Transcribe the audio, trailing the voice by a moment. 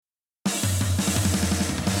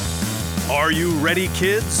Are you ready,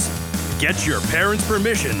 kids? Get your parents'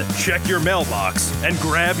 permission, check your mailbox, and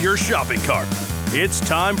grab your shopping cart. It's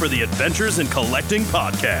time for the Adventures in Collecting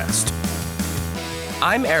podcast.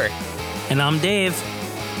 I'm Eric. And I'm Dave.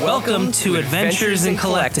 Welcome to Adventures in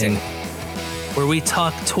Collecting, where we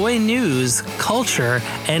talk toy news, culture,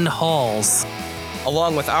 and hauls,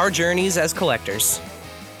 along with our journeys as collectors.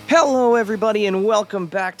 Hello, everybody, and welcome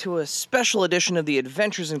back to a special edition of the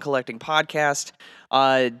Adventures in Collecting podcast.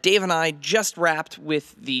 Dave and I just wrapped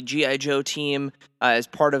with the G.I. Joe team as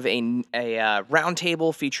part of a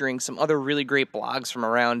roundtable featuring some other really great blogs from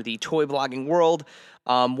around the toy blogging world.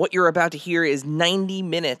 What you're about to hear is 90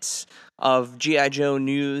 minutes of G.I. Joe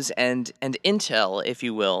news and intel, if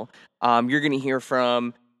you will. You're going to hear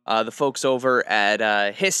from the folks over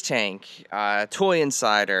at His Tank, Toy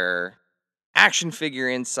Insider, Action Figure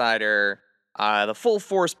Insider, the Full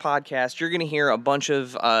Force podcast. You're going to hear a bunch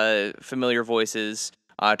of familiar voices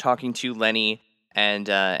talking to Lenny and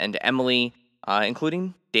Emily,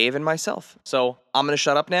 including Dave and myself. So I'm going to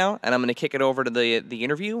shut up now, and I'm going to kick it over to the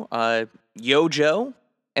interview. Yo, Joe,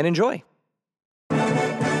 and enjoy.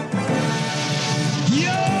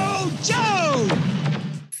 Yo, Joe!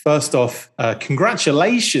 First off,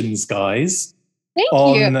 congratulations, guys. Thank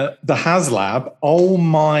on you. The HasLab. Oh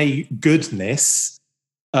my goodness.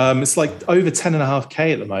 It's like over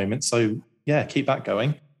 10.5K at the moment. So yeah, keep that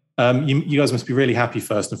going. You guys must be really happy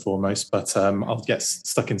first and foremost, but I'll get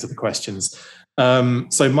stuck into the questions.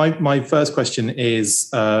 So my first question is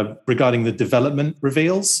regarding the development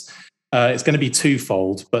reveals. It's going to be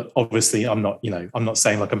twofold, but obviously I'm not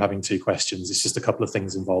saying like I'm having two questions. It's just a couple of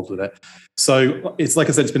things involved with it. So it's like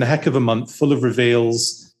I said, it's been a heck of a month full of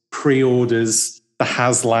reveals, pre-orders, the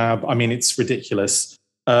HasLab. I mean, it's ridiculous.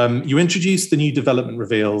 You introduced the new development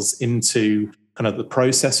reveals into kind of the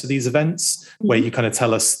process for these events, where you kind of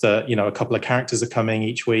tell us that, a couple of characters are coming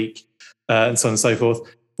each week, and so on and so forth.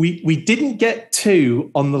 We didn't get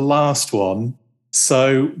to on the last one.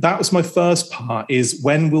 So that was my first part, is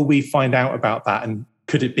when will we find out about that? And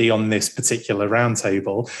could it be on this particular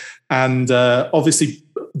roundtable? And obviously,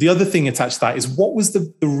 the other thing attached to that is, what was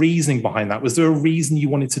the reasoning behind that? Was there a reason you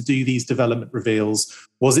wanted to do these development reveals?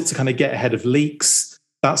 Was it to kind of get ahead of leaks,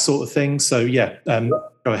 that sort of thing? So yeah,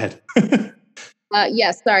 go ahead.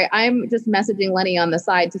 Yes, sorry. I'm just messaging Lenny on the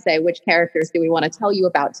side to say, which characters do we want to tell you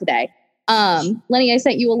about today? Lenny, I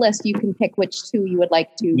sent you a list. You can pick which two you would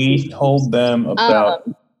like to. We told them about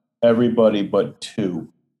everybody but two.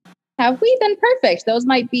 Have we? Then perfect. Those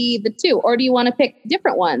might be the two. Or do you want to pick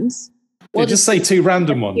different ones? We'll just say two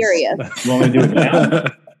random ones. Curious. You want me to do it now?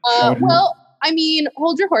 Well, I mean,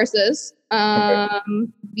 hold your horses.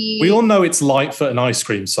 We all know it's Lightfoot and Ice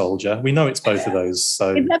Cream Soldier. We know it's both of those.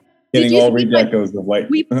 So getting all redecos of Light.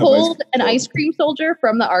 We pulled an Ice Cream Soldier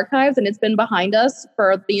from the archives, and it's been behind us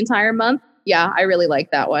for the entire month. Yeah, I really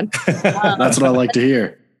like that one. That's what I like to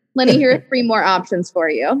hear. Lenny, here are 3 more options for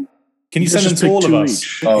you. Can you send them to all of us?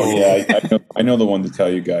 Each. Oh yeah, I know the one to tell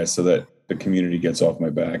you guys, so that the community gets off my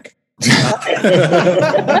back.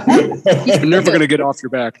 You're never going to get off your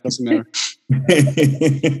back. Doesn't matter.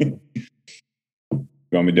 You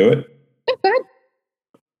want me to do it? Yeah, go ahead.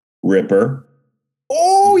 Ripper.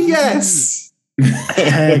 Oh yes.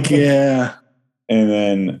 Heck yeah. And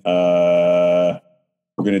then we're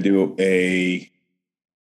going to do a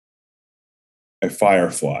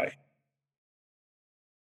Firefly.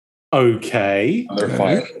 Okay. Another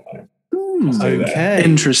Firefly. Okay.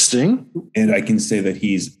 Interesting. And I can say that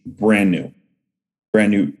he's brand new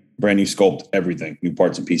sculpt, everything, new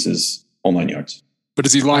parts and pieces, all 9 yards. But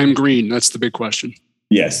is he lime green? That's the big question.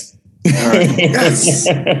 Yes. Right. Yes.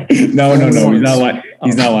 No. He's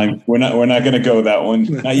not lying. We're not going to go that one.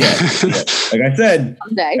 Not yet. Like I said,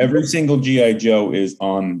 Someday. every single G.I. Joe is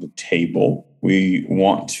on the table. We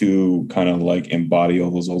want to kind of like embody all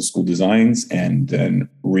those old school designs and then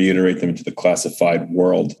reiterate them into the classified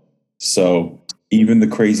world. So even the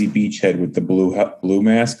crazy beachhead with the blue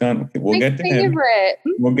mask on, we'll get to him.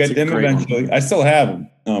 We'll get to him eventually. I still have him.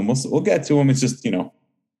 We'll get to him. It's just,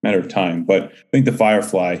 matter of time. But I think the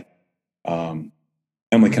Firefly.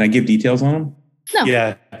 Emily, can I give details on him? No.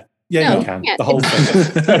 Yeah, No, you can. The whole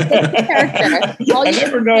thing. I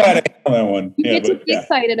never know how to handle that one. You get to be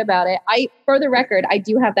excited about it. For the record, I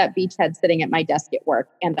do have that beachhead sitting at my desk at work,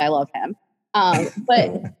 and I love him.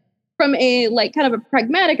 But from a kind of a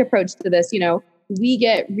pragmatic approach to this, we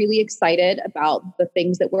get really excited about the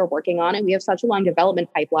things that we're working on, and we have such a long development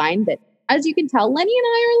pipeline that, as you can tell, Lenny and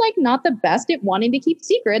I are not the best at wanting to keep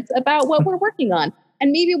secrets about what we're working on.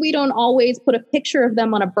 And maybe we don't always put a picture of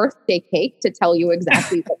them on a birthday cake to tell you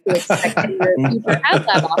exactly what to expect in your future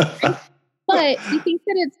HasLab offering. But we think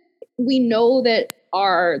that we know that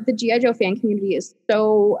the G.I. Joe fan community is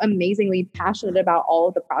so amazingly passionate about all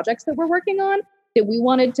of the projects that we're working on that we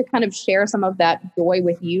wanted to kind of share some of that joy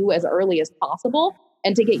with you as early as possible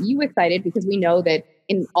and to get you excited, because we know that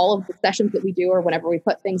in all of the sessions that we do or whenever we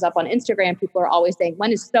put things up on Instagram, people are always saying,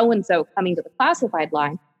 when is so-and-so coming to the classified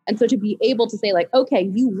line? And so to be able to say like, okay,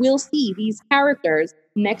 you will see these characters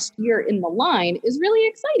next year in the line is really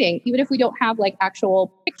exciting, even if we don't have like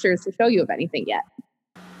actual pictures to show you of anything yet.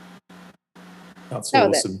 That's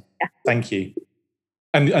awesome. Yeah. Thank you.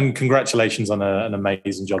 And congratulations on an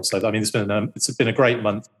amazing job. So I mean, it's been a great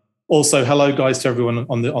month. Also, hello guys to everyone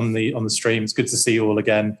on the stream. It's good to see you all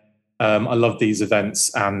again. I love these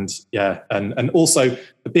events, and also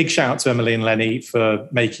a big shout out to Emily and Lenny for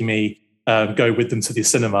making me go with them to the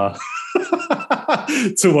cinema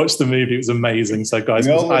to watch the movie. It was amazing. So guys,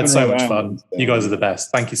 I had so much fun. You guys are the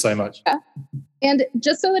best. Thank you so much. Yeah. And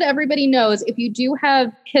just so that everybody knows, if you do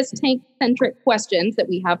have His Tank centric questions that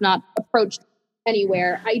we have not approached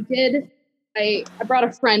anywhere, I brought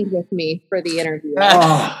a friend with me for the interview.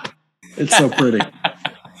 Oh, it's so pretty.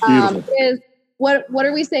 Beautiful. What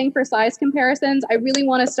are we saying for size comparisons? I really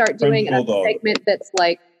want to start doing a segment that's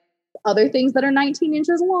like other things that are 19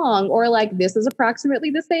 inches long, or like this is approximately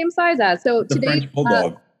the same size as. So today's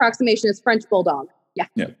approximation is French Bulldog. Yeah.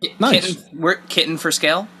 Nice. Kitten for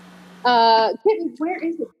scale? Kitten, where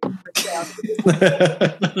is it for scale?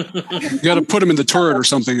 You got to put him in the turret or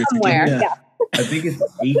something. Somewhere, yeah. I think it's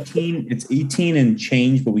 18. It's 18 and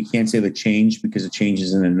change, but we can't say the change because the change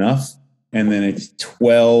isn't enough. And then it's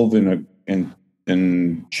 12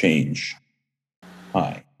 and change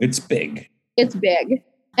high. It's big. It's big.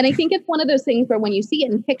 And I think it's one of those things where when you see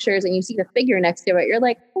it in pictures and you see the figure next to it, you're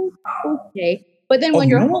like, oh, okay. But then when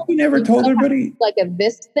you're we never told everybody like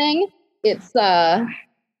this thing, it's the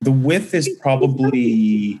width is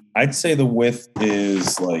probably, I'd say the width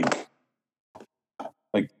is like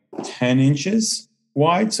 10 inches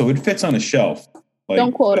wide, so it fits on a shelf.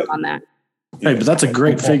 Don't quote him on that. Hey, but that's a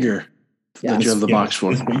great figure that you have the box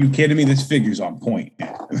for. Are you kidding me? This figure's on point.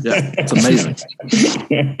 Yeah, it's amazing.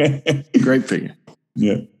 Great figure.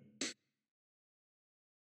 Yeah.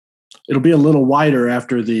 It'll be a little wider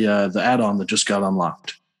after the add-on that just got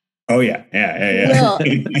unlocked. Oh yeah. Well,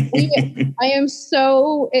 I am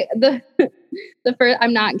so the first.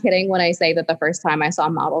 I'm not kidding when I say that the first time I saw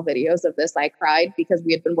model videos of this, I cried because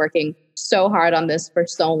we had been working so hard on this for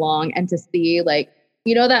so long, and to see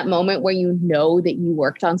that moment where you know that you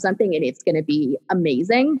worked on something and it's going to be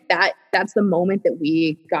amazing. That's the moment that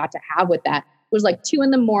we got to have with that. It was like 2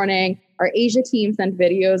 a.m. Our Asia team sent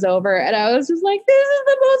videos over, and I was just like, "This is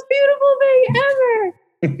the most beautiful thing ever."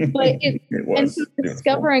 But and so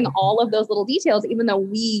discovering all of those little details, even though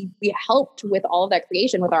we helped with all of that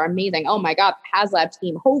creation with our amazing, oh my God, HasLab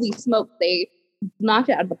team, holy smoke, they knocked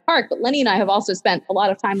it out of the park. But Lenny and I have also spent a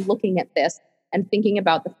lot of time looking at this and thinking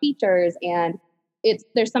about the features, and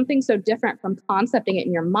there's something so different from concepting it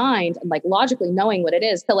in your mind and logically knowing what it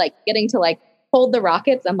is to getting to hold the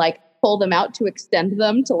rockets and pull them out to extend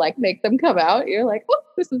them to make them come out. You're like, oh,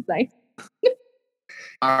 this is nice.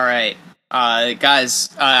 All right.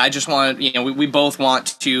 Guys, I just want we both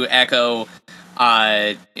want to echo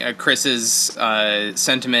Chris's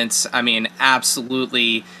sentiments. I mean,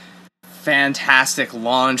 absolutely fantastic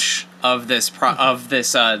launch of this this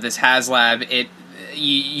HasLab.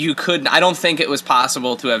 You couldn't. I don't think it was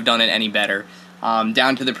possible to have done it any better.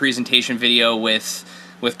 Down to the presentation video with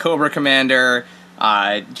Cobra Commander.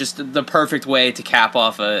 Just the perfect way to cap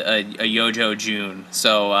off a Yojo June.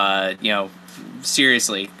 So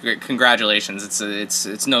seriously, congratulations!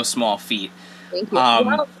 It's no small feat. Thank you.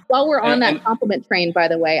 While we're on that compliment train, by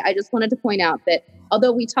the way, I just wanted to point out that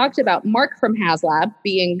although we talked about Mark from HasLab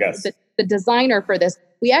being the designer for this,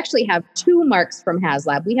 we actually have 2 Marks from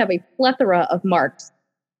HasLab. We have a plethora of Marks.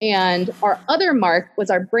 And our other Mark was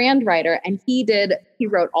our brand writer, and he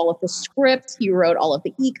wrote all of the scripts, he wrote all of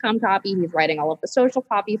the e-com copy, he's writing all of the social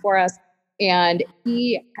copy for us, and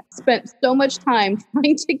he spent so much time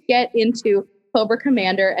trying to get into Cobra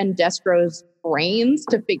Commander and Destro's brains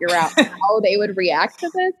to figure out how they would react to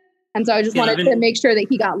this. And so I just wanted to make sure that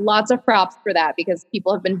he got lots of props for that, because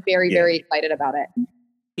people have been very, very excited about it.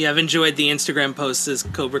 Yeah, I've enjoyed the Instagram posts as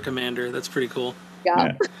Cobra Commander. That's pretty cool.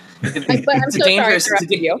 Yeah. But I'm so sorry to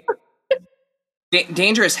interrupt you.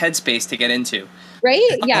 Dangerous headspace to get into. Right?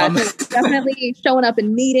 Yeah. Definitely showing up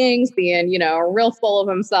in meetings, being, real full of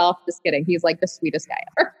himself. Just kidding. He's the sweetest guy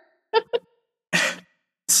ever.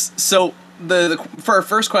 So for our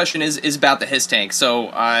first question is about the His Tank. So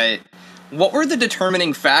what were the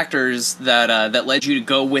determining factors that led you to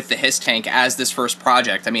go with the His Tank as this first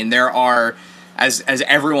project? I mean, there are, as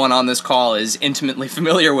everyone on this call is intimately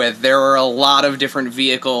familiar with, there are a lot of different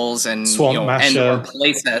vehicles and Swamp Masher, and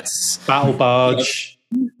playsets. Battle Barge.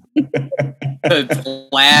 The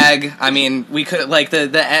flag. I mean, we could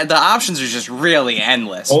the options are just really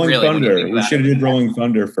endless. Rolling really, Thunder. We should have did Rolling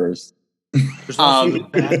Thunder first.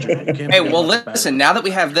 Hey, well, listen. Now that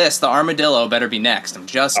we have this, the armadillo better be next. I'm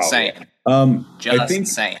just saying. I think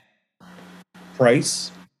saying.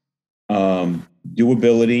 Price,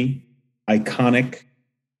 doability, iconic.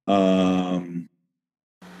 We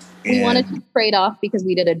wanted to trade off because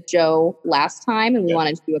we did a Joe last time, and we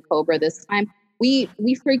wanted to do a Cobra this time. We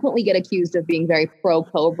frequently get accused of being very pro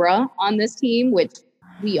Cobra on this team, which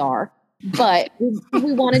we are. But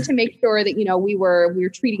we wanted to make sure that we were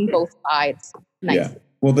treating both sides nice. Yeah.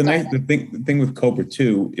 Well, the thing with Cobra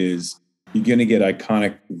 2 is you're going to get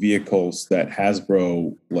iconic vehicles that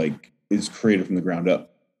Hasbro is created from the ground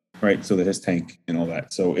up, right? So that his tank and all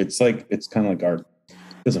that. So it's kind of like our, it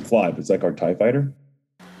doesn't fly, but it's like our TIE fighter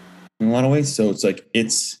in a lot of ways. So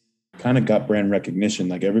it's kind of got brand recognition.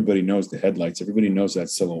 Like everybody knows the headlights, everybody knows that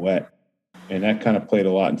silhouette. And that kind of played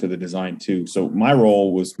a lot into the design too. So my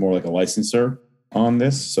role was more like a licensor on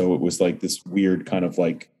this. So it was like this weird kind of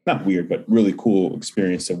not weird, but really cool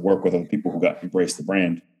experience to work with other people who got embraced the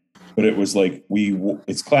brand. But it was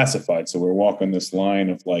it's classified. So we're walking this line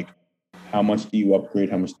of how much do you upgrade?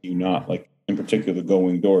 How much do you not? In particular, the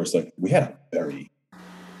going doors. We had a very,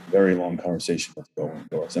 very long conversation with going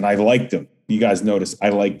doors. And I liked them. You guys notice I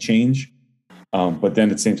like change. But then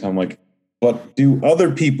at the same time, but do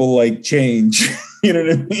other people like change? You know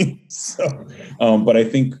what I mean? So, but I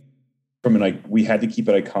think we had to keep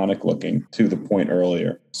it iconic looking to the point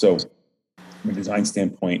earlier. So from a design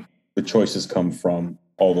standpoint, the choices come from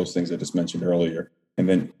all those things I just mentioned earlier. And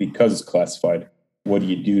then because it's classified, what do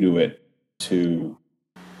you do to it to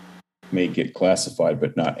make it classified,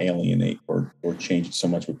 but not alienate or change it so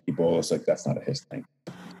much with people? It's that's not a his thing.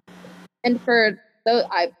 And I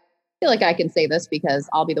feel like I can say this because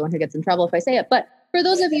I'll be the one who gets in trouble if I say it. But for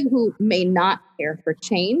those of you who may not care for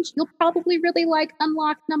change, you'll probably really like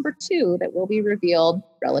Unlock number 2 that will be revealed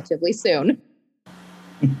relatively soon.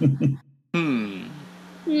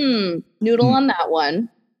 Noodle on that one.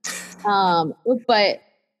 But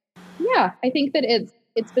yeah, I think that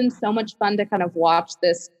it's been so much fun to kind of watch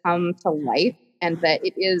this come to life, and that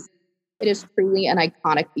it is truly an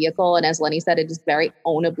iconic vehicle. And as Lenny said, it is very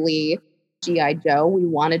ownably G.I. Joe. We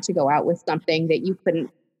wanted to go out with something that you couldn't,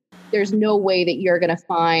 there's no way that you're going to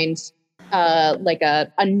find a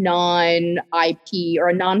non-IP or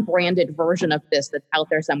a non-branded version of this that's out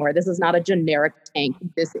there somewhere. This is not a generic tank.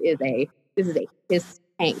 This is his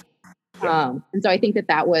tank. And so I think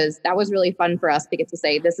that was really fun for us to get to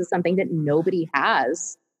say, this is something that nobody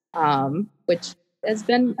has, which has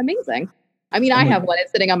been amazing. I mean, I have one.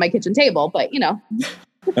 It's sitting on my kitchen table, but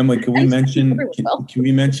Emily, can we mention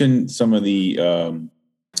some of the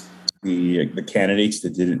candidates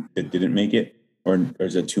that didn't make it, or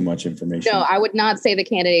is it too much information? No, I would not say the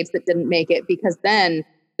candidates that didn't make it, because then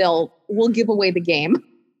we'll give away the game.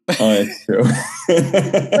 Oh, that's true.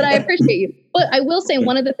 But I appreciate you. But I will say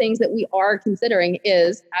one of the things that we are considering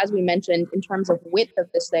is, as we mentioned, in terms of width of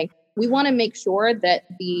this thing, we want to make sure that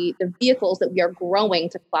the vehicles that we are growing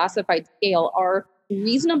to classified scale are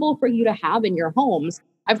reasonable for you to have in your homes.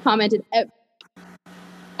 I've commented,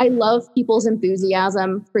 I love people's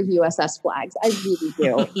enthusiasm for USS flags. I really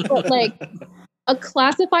do. But a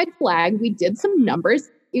classified flag, we did some numbers.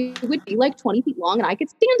 It would be 20 feet long and I could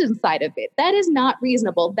stand inside of it. That is not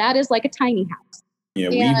reasonable. That is like a tiny house. Yeah,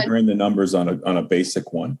 we ran the numbers on a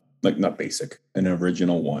basic one, not basic, an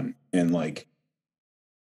original one. And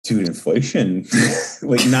dude, inflation,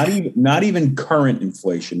 not even current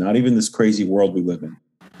inflation, not even this crazy world we live in.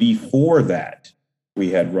 Before that,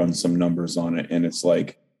 we had run some numbers on it, and it's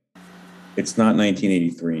it's not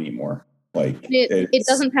 1983 anymore. It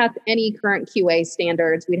doesn't pass any current QA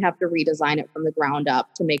standards. We'd have to redesign it from the ground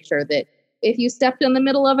up to make sure that if you stepped in the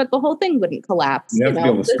middle of it, the whole thing wouldn't collapse. You have to be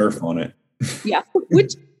able to surf on it. Yeah,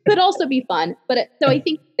 which could also be fun. But so I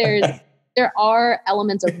think there are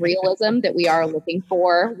elements of realism that we are looking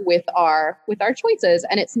for with our choices,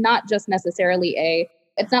 and it's not just necessarily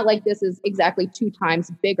it's not like this is exactly 2 times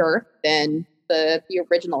bigger than the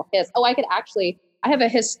original Hiss. Oh, I have a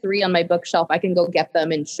Hiss 3 on my bookshelf. I can go get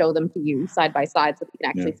them and show them to you side by side so that you can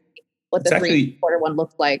actually see what the 3/4 one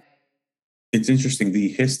looks like. It's interesting. The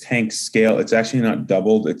Hiss tank scale, it's actually not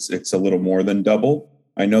doubled. It's a little more than double.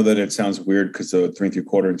 I know that it sounds weird because the 3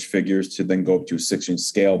 3/4 inch figures to then go up to a 6-inch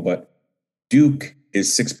scale, but Duke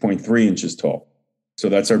is 6.3 inches tall. So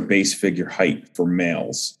that's our base figure height for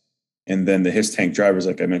males. And then the Hiss tank drivers,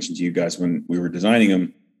 like I mentioned to you guys when we were designing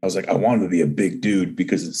them, I was like, I wanted to be a big dude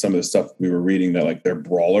because of some of the stuff we were reading that like they're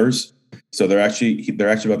brawlers. So they're actually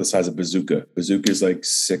about the size of Bazooka. Bazooka is like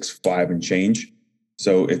 6'5" and change.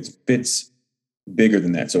 So it fits bigger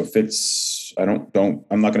than that. So it fits, I'm not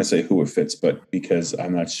going to say who it fits, but because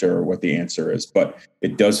I'm not sure what the answer is, but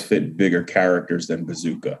it does fit bigger characters than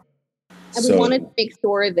Bazooka. And we wanted to make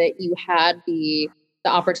sure that you had the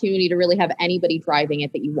opportunity to really have anybody driving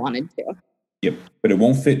it that you wanted to. Yep. But it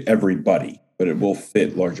won't fit everybody, but it will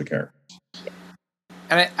fit larger characters.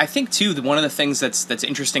 And I think too that one of the things that's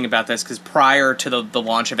interesting about this, because prior to the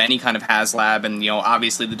launch of any kind of HasLab, and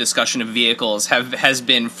obviously the discussion of vehicles has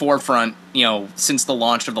been forefront since the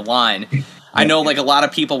launch of the line. I know like a lot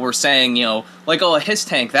of people were saying like, oh, a HISS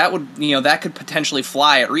tank that would that could potentially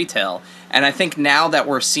fly at retail. And I think now that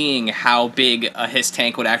we're seeing how big a HISS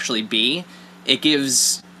tank would actually be, it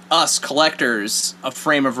gives us collectors a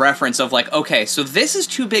frame of reference of like, okay, so this is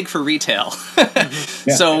too big for retail. Yeah.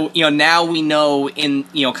 So, now we know in,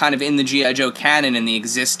 kind of in the G.I. Joe canon and the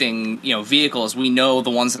existing, vehicles, we know the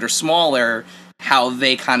ones that are smaller, how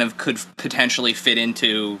they kind of could potentially fit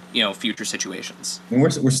into, future situations. And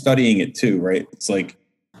we're studying it too, right? It's like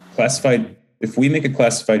classified. If we make a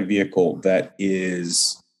classified vehicle that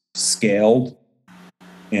is scaled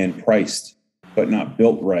and priced, but not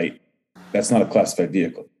built right, that's not a classified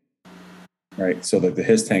vehicle. Right, so like the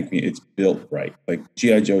HISS tank, it's built right. Like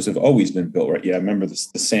G.I. Joes have always been built right. Yeah, I remember the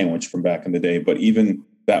sandwich from back in the day, but even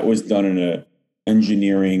that was done in a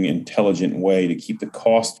engineering, intelligent way to keep the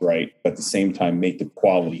cost right, but at the same time make the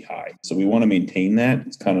quality high. So we want to maintain that.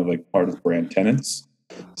 It's kind of like part of brand tenets.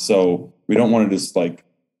 So we don't want to just like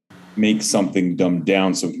make something dumbed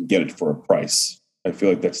down so we can get it for a price. I feel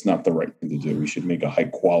like that's not the right thing to do. We should make a high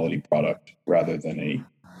quality product rather than a,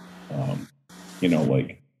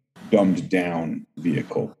 like dumbed down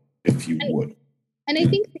vehicle, if you would. And I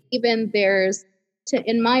think that even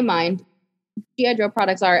in my mind, G.I. Joe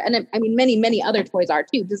products are, and I mean, many, many other toys are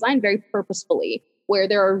too, designed very purposefully, where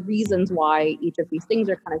there are reasons why each of these things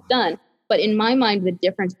are kind of done. But in my mind, the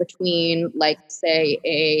difference between, like, say,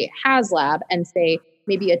 a HasLab and, say,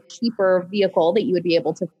 maybe a cheaper vehicle that you would be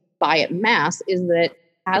able to buy at mass is that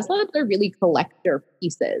HasLabs are really collector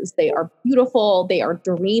pieces. They are beautiful. They are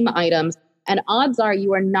dream items. And odds are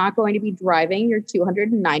you are not going to be driving your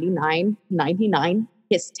 $299.99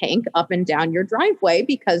 HISS tank up and down your driveway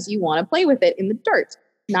because you want to play with it in the dirt.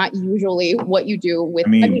 Not usually what you do with. I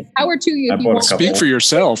mean power to you. If you want speak for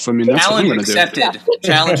yourself. I mean, that's challenge what I'm accepted. do.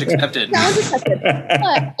 Challenge accepted. Challenge accepted. But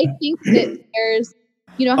I think that there's,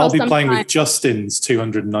 how I'll be playing with Justin's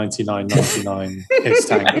 $299.99 HISS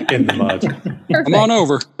tank in the mud. Perfect. Come on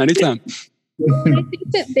over anytime. And I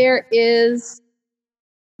think that there is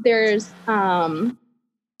to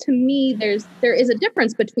me there is a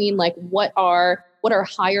difference between like what are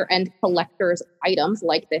higher end collectors items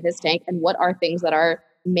like the HISS tank and what are things that are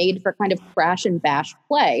made for kind of crash and bash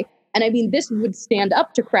play. And I mean, this would stand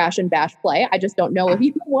up to crash and bash play. I just don't know if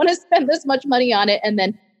you want to spend this much money on it and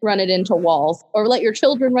then run it into walls, or let your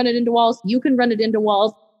children run it into walls. You can run it into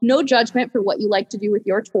walls. No judgment for what you like to do with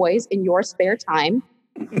your toys in your spare time.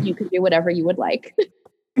 You can do whatever you would like.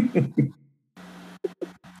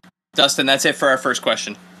 Dustin, that's it for our first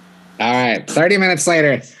question. All right, 30 minutes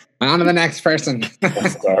later, on to the next person.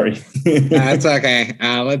 Sorry. That's okay.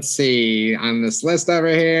 Let's see. On this list over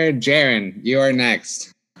here, Jaron, you are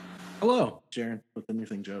next. Hello, Jaron with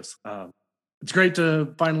Anything Joe's. It's great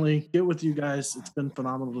to finally get with you guys. It's been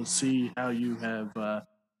phenomenal to see how you have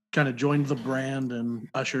kind of joined the brand and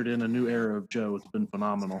ushered in a new era of Joe. It's been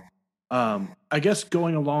phenomenal. I guess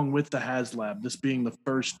going along with the HasLab, this being the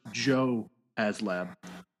first Joe HasLab,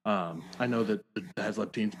 I know that the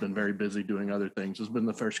HasLab team's been very busy doing other things. It's been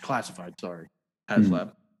the first classified, HasLab. Mm-hmm.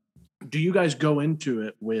 Do you guys go into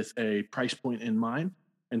it with a price point in mind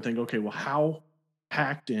and think, okay, well, how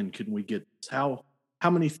packed in can we get this? How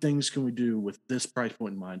many things can we do with this price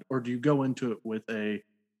point in mind? Or do you go into it with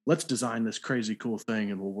let's design this crazy cool thing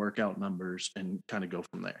and we'll work out numbers and kind of go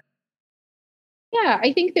from there? Yeah,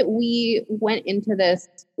 I think that we went into this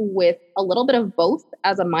with a little bit of both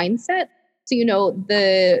as a mindset. So,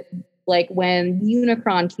 when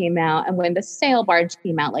Unicron came out and when the Sail Barge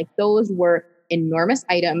came out, like those were enormous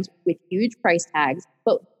items with huge price tags,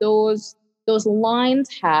 but those lines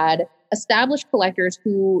had established collectors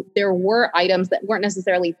who there were items that weren't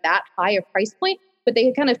necessarily that high a price point, but they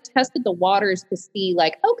had kind of tested the waters to see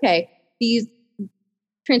like, okay, these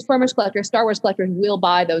Transformers collectors, Star Wars collectors will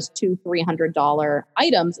buy those $200-$300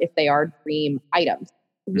 items if they are dream items.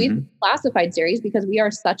 With the classified series, because we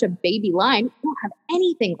are such a baby line, we don't have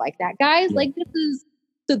anything like that, guys. Like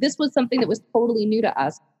this was something that was totally new to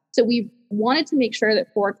us. So we wanted to make sure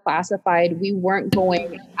that for classified, we weren't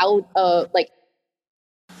going out of like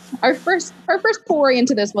our first foray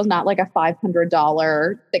into this was not like a $500,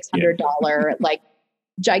 $600 like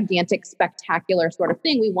gigantic, spectacular sort of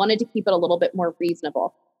thing. We wanted to keep it a little bit more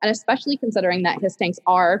reasonable. And especially considering that his tanks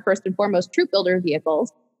are first and foremost troop builder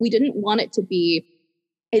vehicles, we didn't want it to be,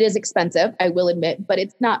 it is expensive, I will admit, but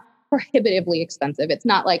it's not prohibitively expensive. It's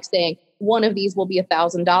not like saying one of these will be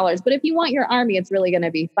 $1,000, but if you want your army, it's really going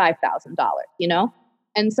to be $5,000, you know?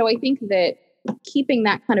 And so I think that keeping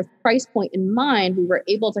that kind of price point in mind, we were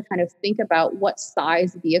able to kind of think about what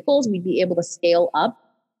size vehicles we'd be able to scale up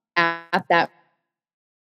at that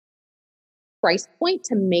price point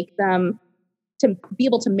to make them, to be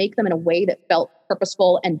able to make them in a way that felt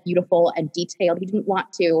purposeful and beautiful and detailed. We didn't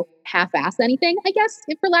want to half-ass anything, I guess,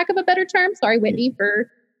 if for lack of a better term. Sorry, Whitney,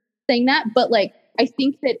 for saying that. But like, I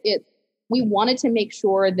think that we wanted to make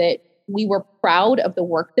sure that we were proud of the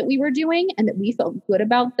work that we were doing and that we felt good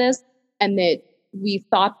about this and that we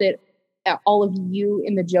thought that all of you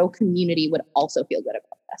in the Joe community would also feel good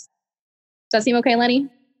about this. Does that seem okay, Lenny?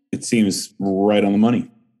 It seems right on the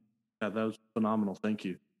money. Yeah, that was phenomenal. Thank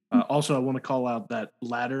you. Also, I want to call out that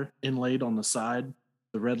ladder inlaid on the side.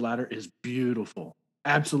 The red ladder is beautiful.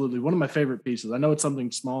 Absolutely. One of my favorite pieces. I know it's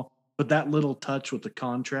something small, but that little touch with the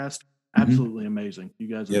contrast, absolutely amazing. You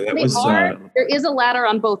guys Yeah, that They was there is a ladder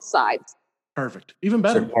on both sides. perfect. Even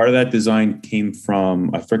better. so part of that design came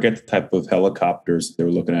from, I forget the type of helicopters they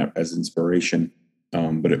were looking at as inspiration.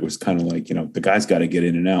 But it was kind of like, you know, the guys got to get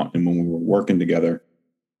in and out. And when we were working together,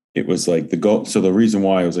 it was like the go. So the reason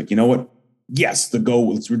why I was like, you know what? Yes,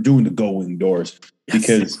 we're doing the go indoors. Yes.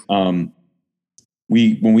 Because when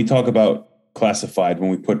we talk about classified,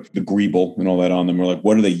 when we put the greeble and all that on them, we're like,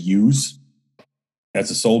 what do they use as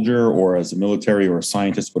a soldier or as a military or a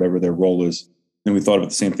scientist, whatever their role is. Then we thought about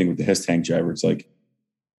the same thing with the HISS tank driver. It's like,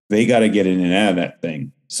 they got to get in and out of that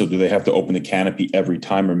thing. So do they have to open the canopy every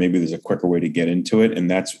time, or maybe there's a quicker way to get into it? And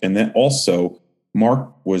then also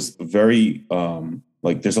Mark was very,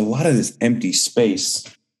 like, there's a lot of this empty space.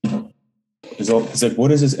 It's like,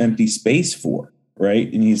 what is this empty space for?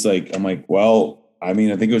 Right. And he's like, I'm like, well, I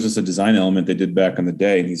mean, I think it was just a design element they did back in the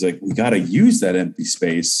day. And he's like, we got to use that empty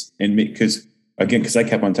space. And because I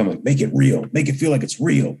kept on telling him, like, make it real, make it feel like it's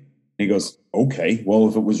real. And he goes, okay, well,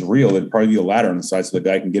 if it was real, it'd probably be a ladder on the side so the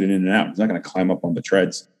guy can get it in and out. He's not going to climb up on the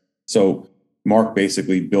treads. So Mark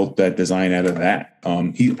basically built that design out of that.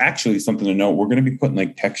 He actually, something to note, we're going to be putting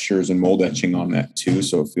like textures and mold etching on that too.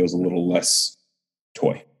 So it feels a little less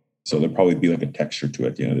toy. So there'll probably be like a texture to it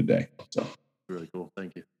at the end of the day. So really cool.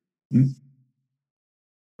 Thank you. Mm-hmm.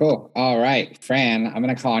 Cool. All right, Fran, I'm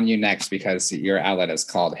going to call on you next because your outlet is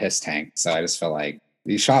called HISS Tank. So I just feel like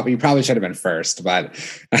you probably should have been first, but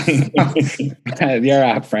you're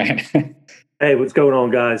up, Fran. Hey, what's going on,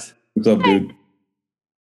 guys? What's up, dude?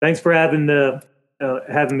 Thanks for having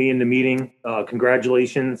me in the meeting.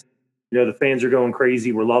 Congratulations. You know, the fans are going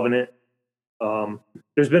crazy. We're loving it.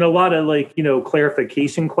 There's been a lot of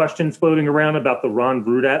clarification questions floating around about the Ron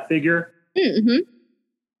Brudat figure.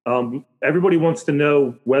 Mm-hmm. Everybody wants to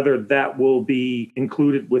know whether that will be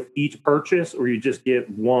included with each purchase or you just get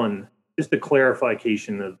one. Just a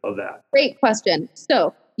clarification of that. Great question.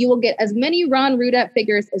 So you will get as many Ron Rudat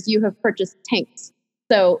figures as you have purchased tanks.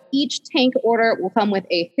 So each tank order will come with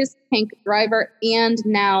a HISS tank driver and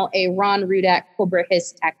now a Ron Rudat Cobra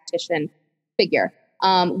HISS tactician figure.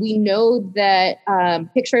 We know that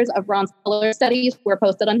pictures of Ron's color studies were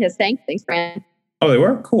posted on HISS tank. Thanks, Fran. Oh, they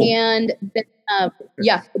were? Cool. And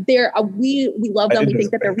yeah, they're we love them. We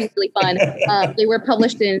think that they're really, really fun. They were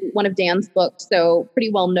published in one of Dan's books, so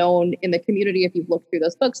pretty well known in the community if you've looked through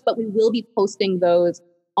those books. But we will be posting those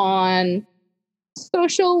on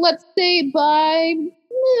social, let's say by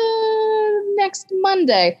next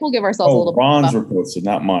Monday. We'll give ourselves a little bit. Ron's were posted,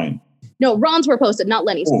 not mine. No, Ron's were posted, not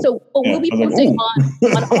Lenny's. Cool. So what Yeah, we'll be I was like,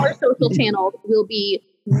 posting on our social channels will be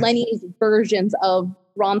Lenny's versions of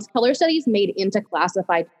Ron's color studies made into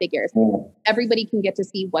classified figures. Cool. Everybody can get to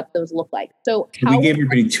see what those look like. So we gave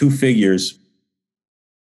everybody 2 figures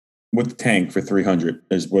with the tank for $300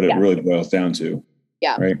 is what it really boils down to.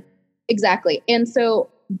 Yeah. Right. Exactly. And so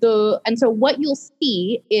what you'll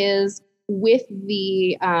see is with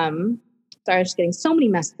the sorry, I'm just getting so many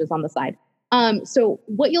messages on the side. So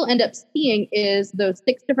what you'll end up seeing is those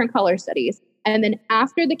 6 different color studies. And then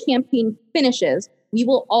after the campaign finishes, we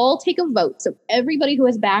will all take a vote. So everybody who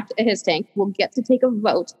has backed a HISS tank will get to take a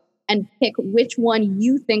vote and pick which one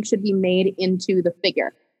you think should be made into the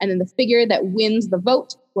figure. And then the figure that wins the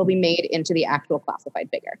vote will be made into the actual classified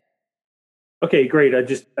figure. Okay, great.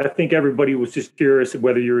 I think everybody was just curious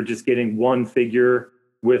whether you were just getting one figure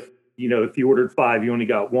with, if you ordered 5, you only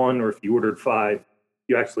got 1, or if you ordered 5,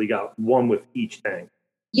 you actually got 1 with each tank.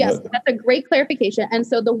 Yes, that's a great clarification. And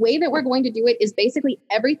so the way that we're going to do it is basically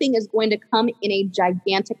everything is going to come in a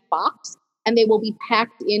gigantic box, and they will be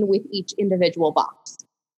packed in with each individual box.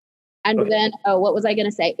 And then, what was I going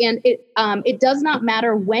to say? And it does not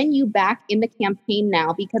matter when you back in the campaign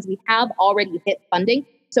now, because we have already hit funding.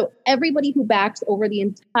 So everybody who backs over the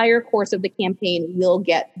entire course of the campaign will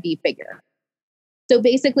get the figure. So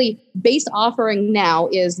basically, base offering now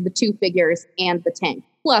is the 2 figures and the tank.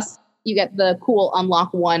 Plus, you get the cool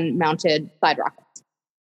unlock 1 mounted side rockets.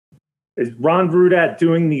 Is Ron Brudat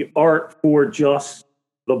doing the art for just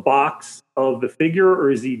the box of the figure, or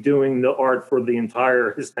is he doing the art for the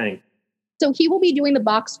entire his tank? So he will be doing the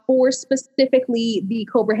box for specifically the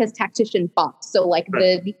Cobra His Tactician box. So like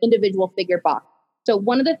the individual figure box. So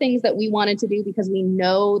one of the things that we wanted to do, because we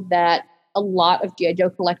know that a lot of G.I. Joe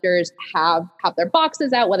collectors have their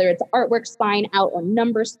boxes out, whether it's artwork spine out or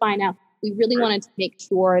number spine out, we really wanted to make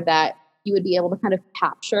sure that you would be able to kind of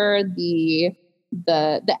capture the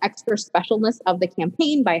extra specialness of the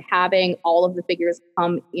campaign by having all of the figures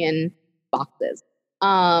come in boxes.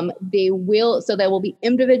 They will be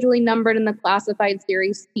individually numbered in the classified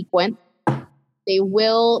series sequence. They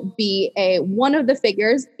will be one of the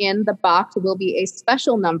figures in the box will be a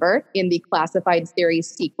special number in the classified series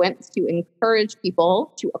sequence to encourage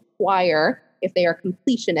people to acquire. If they are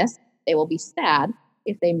completionists, they will be sad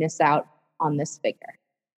if they miss out on this figure.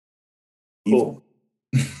 Cool.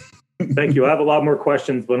 Thank you. I have a lot more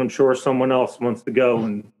questions, but I'm sure someone else wants to go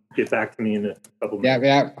and get back to me in a couple of minutes.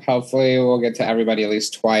 Yeah. Hopefully we'll get to everybody at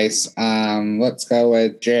least twice. Let's go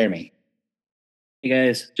with Jeremy. Hey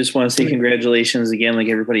guys, just want to say congratulations again, like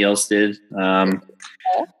everybody else did.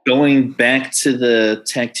 Going back to the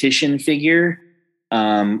tactician figure,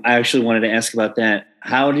 I actually wanted to ask about that.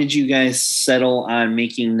 How did you guys settle on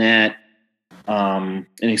making that an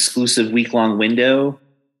exclusive week-long window?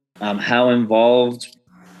 How involved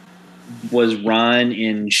was Ron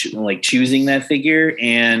in choosing that figure?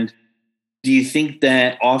 And do you think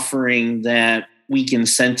that offering that week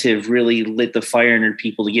incentive really lit the fire under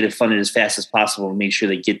people to get it funded as fast as possible and make sure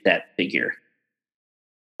they get that figure?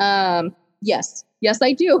 Yes,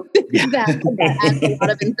 I do. that adds a lot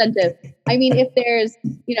of incentive. I mean, if there's,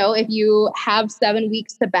 if you have 7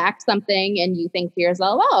 weeks to back something and you think to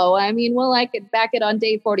yourself, I could back it on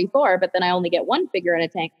day 44, but then I only get 1 figure in a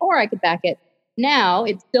tank, or I could back it now.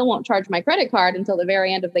 It still won't charge my credit card until the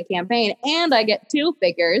very end of the campaign, and I get 2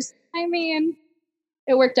 figures. I mean,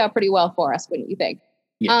 it worked out pretty well for us, wouldn't you think?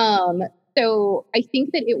 Yeah. So I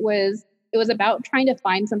think that it was about trying to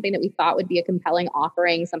find something that we thought would be a compelling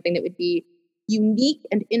offering, something that would be unique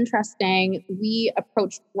and interesting. We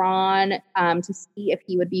approached Ron to see if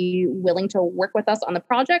he would be willing to work with us on the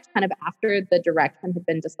project kind of after the direction had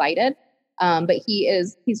been decided. But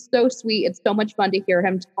he's so sweet. It's so much fun to hear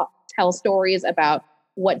him tell stories about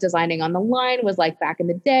what designing on the line was like back in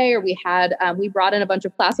the day. Or we brought in a bunch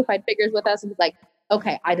of classified figures with us and was like,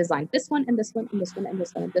 okay, I designed this one and this one and this one and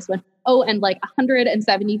this one and this one. Oh, and like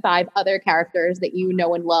 175 other characters that you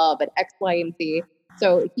know and love at X, Y, and Z.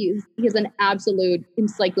 So he's an absolute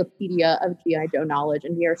encyclopedia of G.I. Joe knowledge,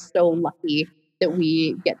 and we are so lucky that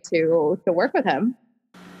we get to work with him.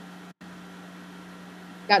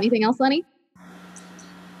 Got anything else, Lenny?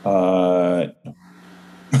 I'm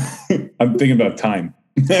thinking about time.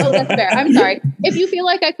 Oh, that's fair. I'm sorry. If you feel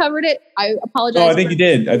like I covered it, I apologize. Oh, I think you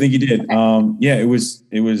did. Okay. Yeah, it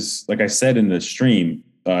was like I said in the stream.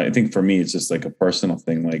 I think for me, it's just like a personal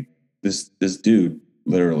thing. Like this dude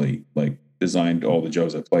literally like designed all the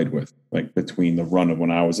Joes I played with, like between the run of when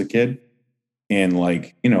I was a kid and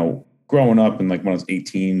like, growing up and like when I was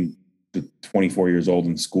 18 to 24 years old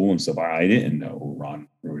in school and stuff, I didn't know who Ron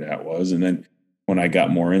Brudat was. And then when I got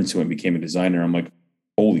more into it and became a designer, I'm like,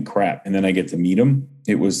 holy crap. And then I get to meet him.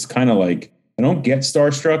 It was kind of like, I don't get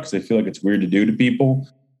starstruck because I feel like it's weird to do to people,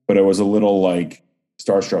 but I was a little like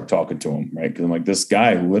starstruck talking to him, right? Because I'm like, this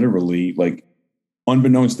guy literally, like,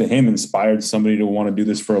 unbeknownst to him, inspired somebody to want to do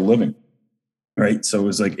this for a living, right? So it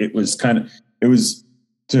was like, it was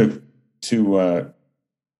to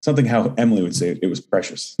something how Emily would say it, it was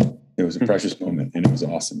precious. It was a precious moment and it was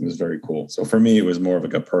awesome. It was very cool. So for me, it was more of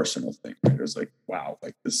like a personal thing, right? It was like, wow,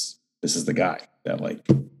 like this is the guy that like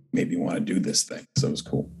made me want to do this thing. So it was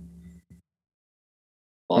cool.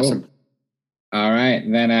 Awesome. Cool. All right.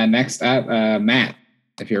 Then next up, Matt,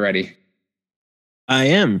 if you're ready. I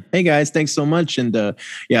am. Hey guys, thanks so much. And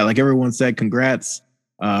yeah, like everyone said, congrats.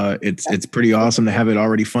 It's pretty awesome to have it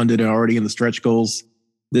already funded and already in the stretch goals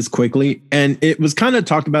this quickly. And it was kind of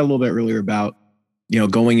talked about a little bit earlier about,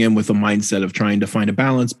 going in with a mindset of trying to find a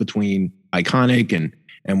balance between iconic and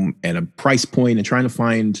and a price point and trying to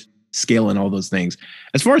find scale and all those things.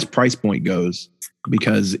 As far as price point goes,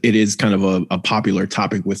 because it is kind of a popular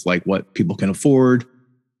topic with like what people can afford.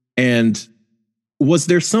 And was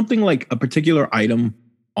there something like a particular item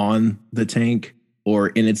on the tank or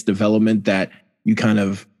in its development that you kind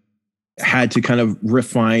of had to kind of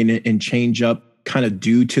refine and change up kind of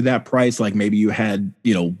due to that price? Like maybe you had,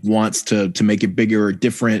 wants to make it bigger or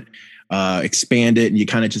different, expand it, and you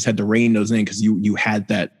kind of just had to rein those in because you had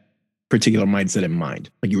that particular mindset in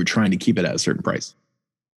mind. Like you were trying to keep it at a certain price.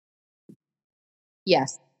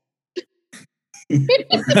 Yes.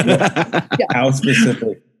 How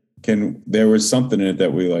specific there was something in it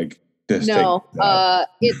that we like? No,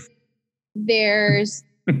 there's,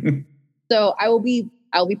 so I will be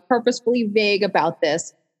purposefully vague about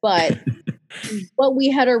this, but what we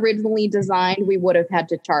had originally designed, we would have had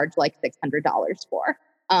to charge like $600 for.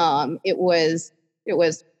 It was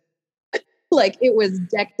like, it was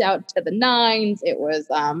decked out to the nines. It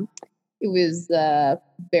was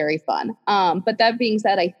very fun. But that being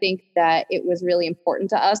said, I think that it was really important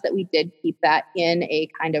to us that we did keep that in a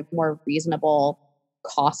kind of more reasonable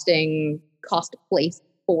cost place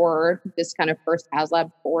for this kind of first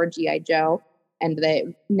HasLab for G.I. Joe. And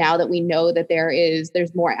that now that we know that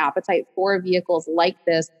there's more appetite for vehicles like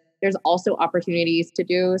this, there's also opportunities to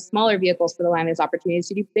do smaller vehicles for the line. There's opportunities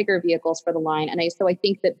to do bigger vehicles for the line. And so I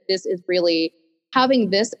think that this is really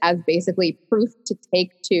having this as basically proof to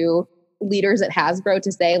take to leaders at Hasbro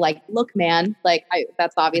to say, like, look, man, like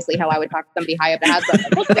that's obviously how I would talk to somebody high up at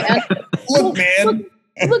Hasbro. Like, look, man,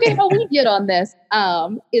 look at how we did on this.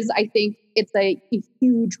 I think it's a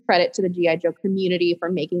huge credit to the G.I. Joe community for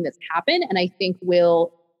making this happen. And I think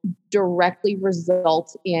will directly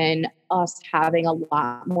result in us having a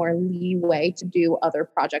lot more leeway to do other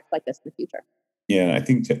projects like this in the future. Yeah, and I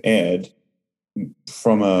think to add,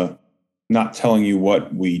 from not telling you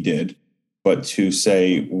what we did, but to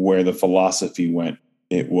say where the philosophy went,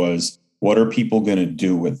 it was, what are people going to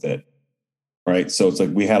do with it? Right. So it's like,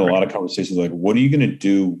 we had a lot of conversations like, what are you going to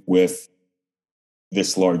do with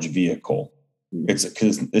this large vehicle? It's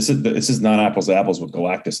because this is not apples to apples with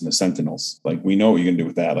Galactus and the Sentinels. Like, we know what you're going to do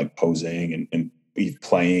with that, like posing and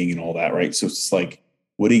playing and all that. Right. So it's like,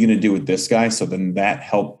 what are you going to do with this guy? So then that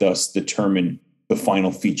helped us determine the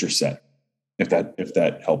final feature set. If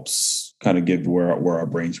that helps kind of give where our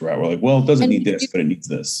brains were at. We're like, well, it doesn't need this, but it needs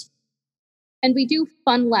this. And we do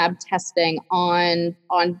fun lab testing on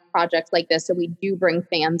projects like this. So we do bring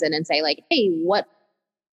fans in and say, like, hey, what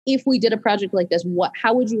if we did a project like this?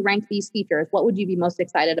 How would you rank these features? What would you be most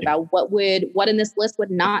excited about? What in this list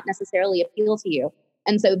would not necessarily appeal to you?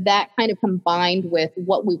 And so that kind of combined with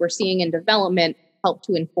what we were seeing in development helped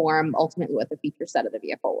to inform ultimately what the feature set of the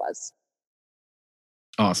vehicle was.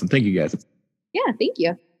 Awesome. Thank you, guys. Yeah, thank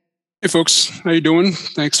you. Hey, folks. How you doing?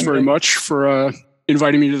 Thanks very much for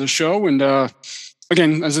inviting me to the show. And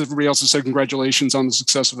again, as everybody else has said, congratulations on the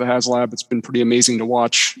success of the HasLab. It's been pretty amazing to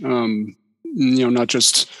watch. Not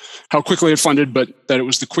just how quickly it funded, but that it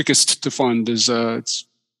was the quickest to fund is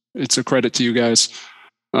it's a credit to you guys.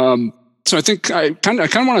 So I think I kind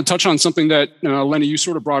of want to touch on something that Lenny, you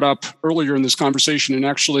sort of brought up earlier in this conversation, and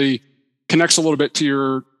actually connects a little bit to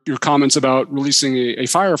your comments about releasing a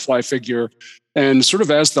Firefly figure. And sort of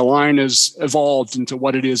as the line has evolved into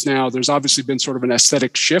what it is now, there's obviously been sort of an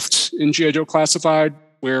aesthetic shift in G.I. Joe Classified,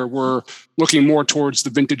 where we're looking more towards the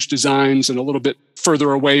vintage designs and a little bit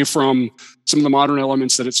further away from some of the modern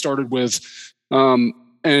elements that it started with.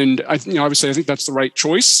 And obviously, I think that's the right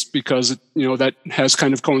choice because that has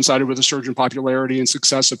kind of coincided with the surge in popularity and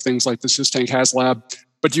success of things like the Tank HasLab.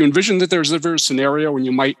 But do you envision that there's ever a scenario when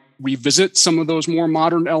you might revisit some of those more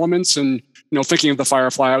modern elements? And thinking of the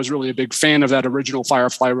Firefly, I was really a big fan of that original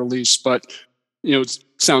Firefly release, but it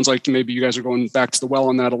sounds like maybe you guys are going back to the well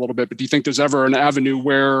on that a little bit. But do you think there's ever an avenue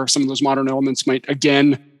where some of those modern elements might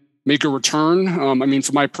again make a return?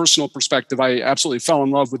 From my personal perspective, I absolutely fell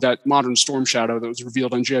in love with that modern Storm Shadow that was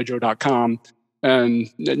revealed on GIJoe.com, and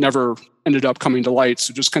it never ended up coming to light.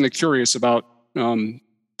 So just kind of curious about,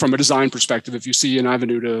 from a design perspective, if you see an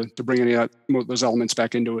avenue to bring any of those elements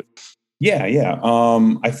back into it. Yeah.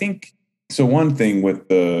 I think so. One thing with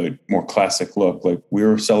the more classic look, like we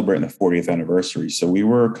were celebrating the 40th anniversary, so we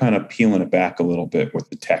were kind of peeling it back a little bit with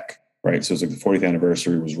the tech, right? So it's like the 40th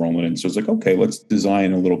anniversary was rolling in, so it's like, okay, let's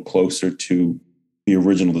design a little closer to the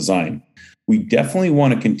original design. We definitely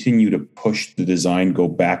want to continue to push the design, go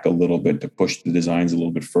back a little bit to push the designs a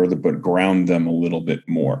little bit further, but ground them a little bit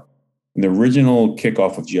more. In the original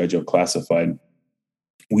kickoff of G.I. Joe Classified,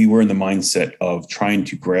 we were in the mindset of trying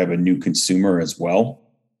to grab a new consumer as well.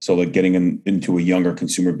 So like getting into a younger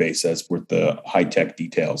consumer base as with the high-tech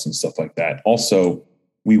details and stuff like that. Also,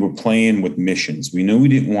 we were playing with missions. We knew we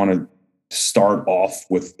didn't want to start off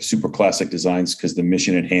with super classic designs because the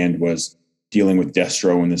mission at hand was dealing with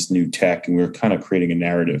Destro and this new tech, and we were kind of creating a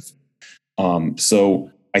narrative.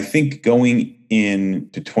 So I think going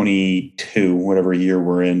into 22, whatever year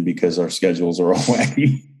we're in, because our schedules are all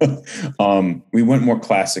wacky, we went more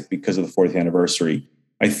classic because of the 40th anniversary.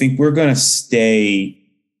 I think we're going to stay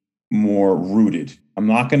more rooted. I'm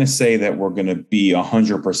not going to say that we're going to be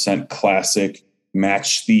 100% classic,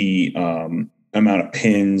 match the amount of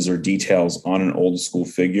pins or details on an old school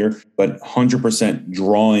figure, but 100%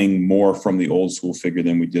 drawing more from the old school figure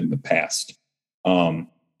than we did in the past.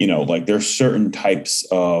 Like there's certain types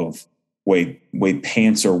of way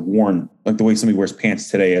pants are worn, like the way somebody wears pants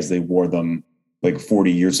today as they wore them like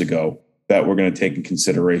 40 years ago, that we're going to take in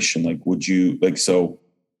consideration. Like, would you like, so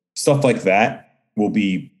stuff like that will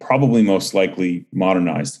be probably most likely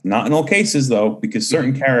modernized. Not in all cases though, because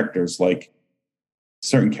certain characters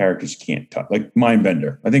can't touch, like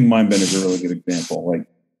Mindbender. I think Mindbender is a really good example. Like,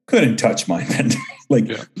 couldn't touch Mindbender.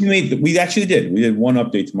 We actually did. We did one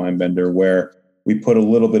update to Mindbender where we put a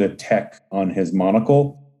little bit of tech on his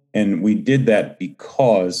monocle, and we did that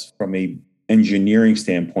because from a engineering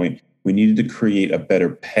standpoint, we needed to create a better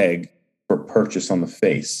peg for purchase on the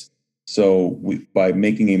face. So by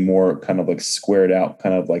making a more kind of like squared out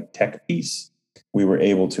kind of like tech piece, we were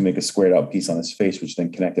able to make a squared out piece on his face, which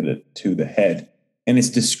then connected it to the head. And it's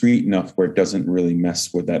discreet enough where it doesn't really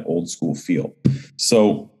mess with that old school feel.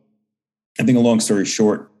 So I think a long story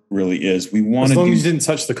short really is we want to. As long as you didn't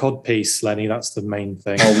touch the cod piece, Lenny, that's the main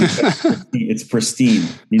thing. It's pristine.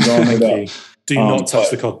 He's all made up. Do not touch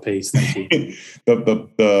the cod piece. Thank you.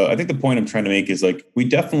 I think the point I'm trying to make is like we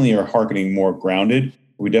definitely are hearkening more grounded.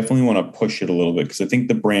 We definitely want to push it a little bit because I think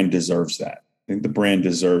the brand deserves that. I think the brand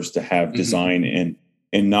deserves to have design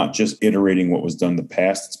and not just iterating what was done in the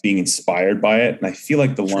past. It's being inspired by it. And I feel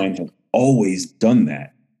like the line has always done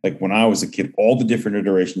that. Like when I was a kid, all the different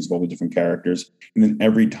iterations of all the different characters. And then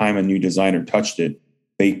every time a new designer touched it,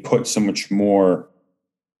 they put so much more,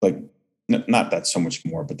 like, not that so much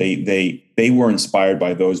more, but they were inspired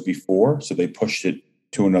by those before. So they pushed it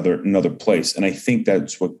to another place. And I think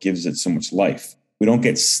that's what gives it so much life. We don't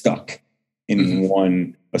get stuck in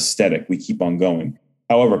one aesthetic. We keep on going.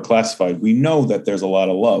 However, classified, we know that there's a lot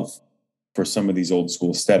of love for some of these old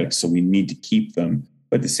school aesthetics. So we need to keep them.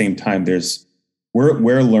 But at the same time,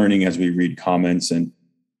 we're learning as we read comments and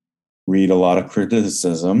read a lot of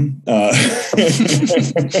criticism, how to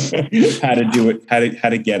do it, how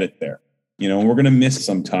to get it there. We're going to miss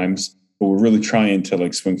sometimes, but we're really trying to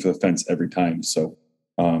like swing for the fence every time. So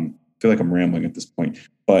I feel like I'm rambling at this point,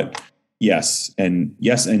 but yes and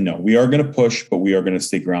no. We are going to push, but we are going to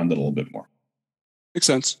stay grounded a little bit more. Makes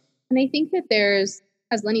sense. And I think that there's,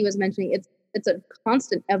 as Lenny was mentioning, it's a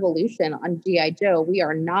constant evolution on G.I. Joe. We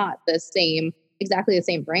are not exactly the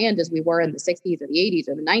same brand as we were in the 60s or the 80s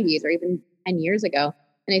or the 90s or even 10 years ago.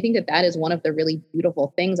 And I think that is one of the really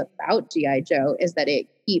beautiful things about G.I. Joe is that it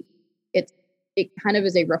kind of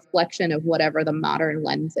is a reflection of whatever the modern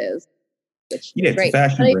lens is, which is great.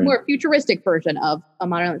 But a more futuristic version of a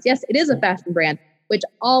modern lens. Yes, it is a fashion brand, which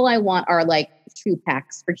all I want are like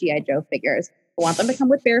 2-packs for G.I. Joe figures. I want them to come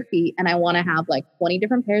with bare feet, and I want to have like 20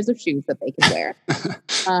 different pairs of shoes that they can wear.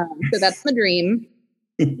 So that's the dream.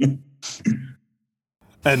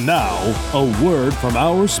 And now, a word from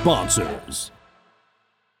our sponsors.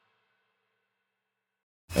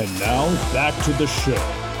 And now, back to the show.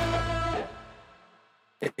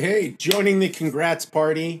 Hey, joining the congrats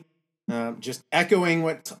party. Just echoing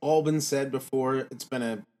what's all been said before. It's been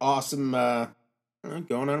an awesome, going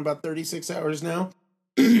on about 36 hours now.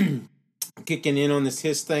 Kicking in on this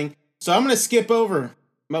Hiss thing. So I'm going to skip over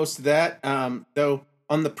most of that. Though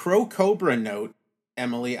on the Pro Cobra note,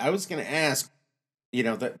 Emily, I was going to ask,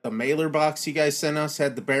 the mailer box you guys sent us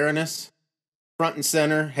had the Baroness front and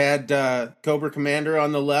center, had Cobra Commander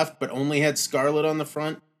on the left, but only had Scarlet on the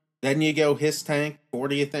front. Then you go Hiss Tank,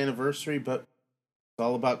 40th anniversary, but it's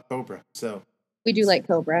all about Cobra. So we do like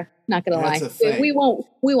Cobra, not going to lie. We won't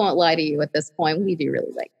lie to you at this point. We do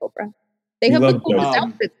really like Cobra. They have the coolest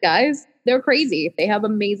outfits, guys. They're crazy. They have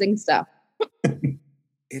amazing stuff.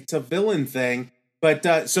 It's a villain thing.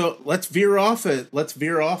 But so let's veer off of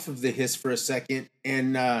the Hiss for a second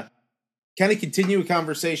and kind of continue a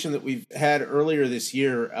conversation that we've had earlier this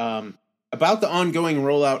year about the ongoing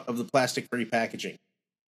rollout of the plastic-free packaging.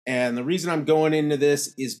 And the reason I'm going into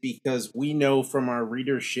this is because we know from our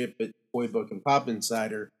readership at Toy Book and Pop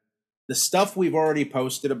Insider, the stuff we've already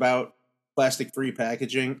posted about plastic-free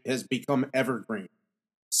packaging has become evergreen.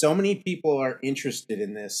 So many people are interested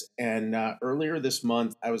in this. And earlier this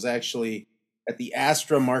month, I was actually at the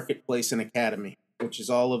Astra Marketplace and Academy. which is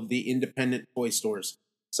all of the independent toy stores,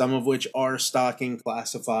 some of which are stocking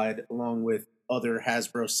classified along with other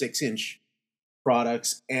Hasbro 6-inch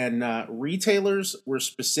products. And retailers were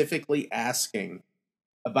specifically asking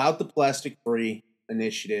about the plastic-free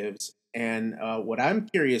initiatives. And what I'm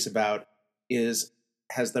curious about is,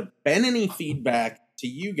 has there been any feedback to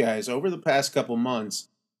you guys over the past couple months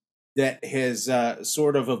that has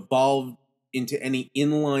sort of evolved into any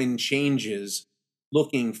inline changes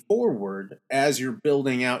looking forward as you're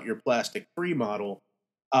building out your plastic-free model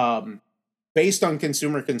based on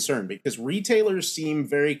consumer concern? Because retailers seem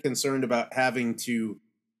very concerned about having to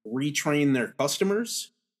retrain their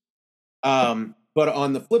customers. But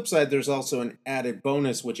on the flip side, there's also an added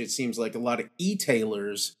bonus, which it seems like a lot of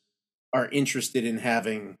e-tailers are interested in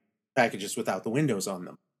having packages without the windows on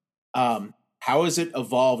them. How has it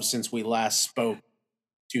evolved since we last spoke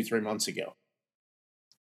 2-3 months ago?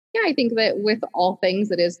 Yeah, I think that with all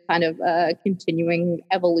things, it is kind of a continuing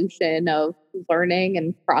evolution of learning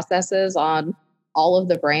and processes on all of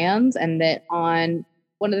the brands. And that on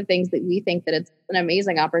one of the things that we think that it's an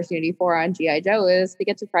amazing opportunity for on G.I. Joe is to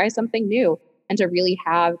get to try something new and to really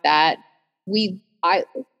have that. We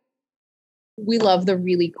love the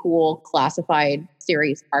really cool classified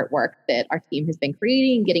series artwork that our team has been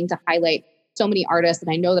creating, getting to highlight so many artists.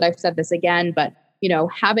 And I know that I've said this again, but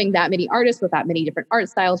having that many artists with that many different art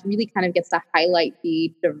styles really kind of gets to highlight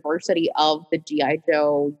the diversity of the G.I.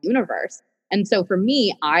 Joe universe. And so for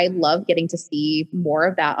me, I love getting to see more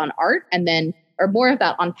of that on art or more of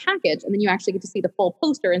that on package. And then you actually get to see the full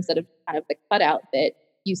poster instead of kind of the cutout that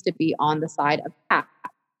used to be on the side of pack.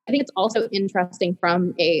 I think it's also interesting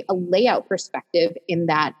from a layout perspective in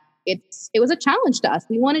that it was a challenge to us.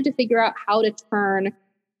 We wanted to figure out how to turn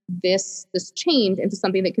this change into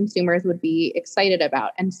something that consumers would be excited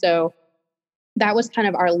about. And so that was kind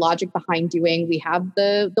of our logic behind doing. We have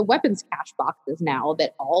the weapons cache boxes now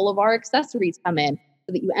that all of our accessories come in,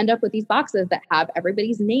 so that you end up with these boxes that have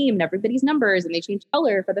everybody's name and everybody's numbers, and they change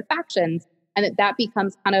color for the factions, and that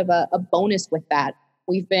becomes kind of a bonus with that.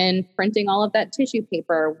 We've been printing all of that tissue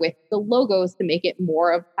paper with the logos to make it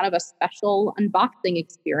more of kind of a special unboxing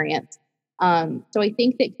experience. So I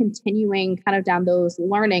think that continuing kind of down those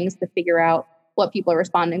learnings to figure out what people are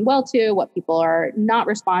responding well to, what people are not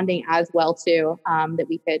responding as well to, that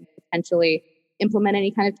we could potentially implement any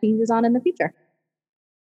kind of changes on in the future.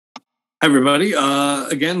 Hi, everybody.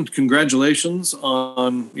 Again, congratulations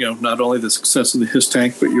on not only the success of the Hiss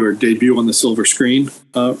Tank, but your debut on the silver screen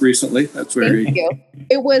recently. That's very. Thank you.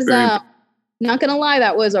 It was not gonna lie,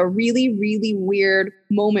 that was a really, really weird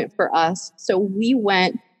moment for us. So we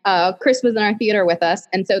went. Chris was in our theater with us,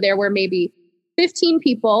 and so there were maybe 15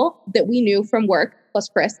 people that we knew from work, plus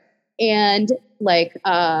Chris, and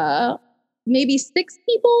maybe 6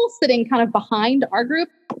 people sitting kind of behind our group.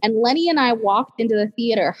 And Lenny and I walked into the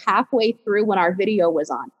theater halfway through when our video was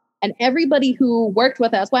on, and everybody who worked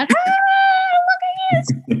with us went, "Ah, look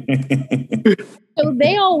at it!" So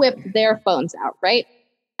they all whipped their phones out, right?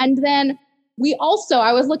 And then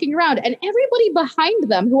I was looking around, and everybody behind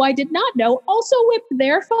them who I did not know also whipped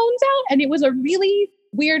their phones out. And it was a really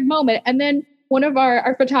weird moment. And then one of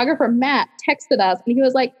our photographer, Matt, texted us, and he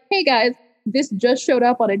was like, "Hey guys, this just showed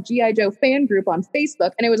up on a G.I. Joe fan group on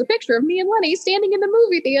Facebook. And it was a picture of me and Lenny standing in the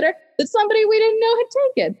movie theater that somebody we didn't know had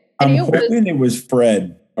taken." And I'm hoping it was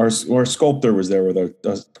Fred. Our sculptor was there with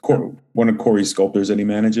us. One of Corey's sculptors that he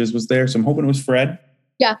manages was there. So I'm hoping it was Fred.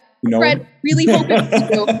 Yeah. Fred, really hoping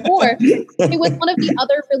to. Or it was one of the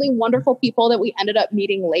other really wonderful people that we ended up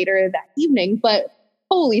meeting later that evening. But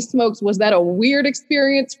holy smokes, was that a weird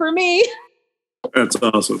experience for me? That's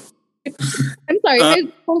awesome. I'm sorry, I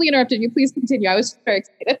totally interrupted you. Please continue. I was very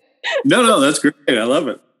excited. No, that's great. I love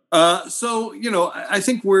it. So I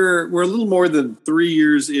think we're a little more than 3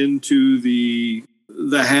 years into the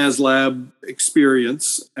HasLab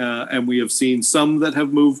experience, and we have seen some that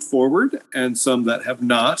have moved forward and some that have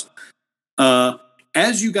not.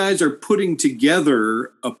 As you guys are putting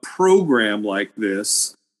together a program like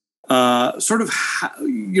this, sort of,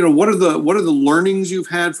 what are the learnings you've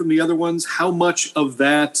had from the other ones? How much of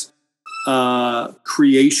that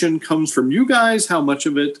creation comes from you guys? How much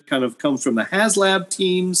of it kind of comes from the HasLab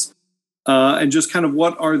teams? And just kind of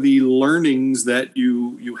what are the learnings that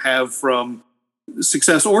you have from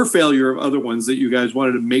success or failure of other ones that you guys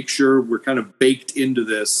wanted to make sure were kind of baked into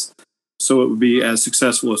this so it would be as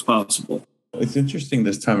successful as possible? It's interesting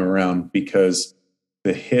this time around because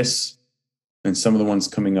the Hiss and some of the ones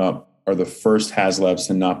coming up are the first HasLabs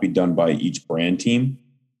to not be done by each brand team.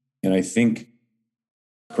 And I think,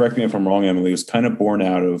 correct me if I'm wrong, Emily, it was kind of born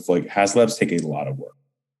out of HasLabs take a lot of work.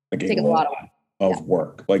 of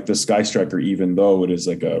work. Like the Sky Striker, even though it is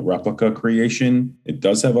like a replica creation, it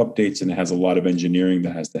does have updates and it has a lot of engineering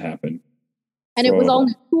that has to happen. And it was all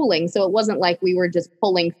new tooling, so it wasn't like we were just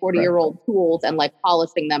pulling 40-year-old tools and like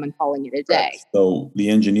polishing them and calling it a day. So the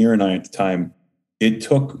engineer and I at the time, it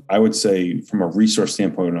took, I would say, from a resource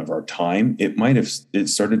standpoint of our time, it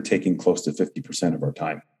started taking close to 50% of our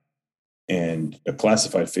time. And a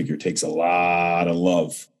classified figure takes a lot of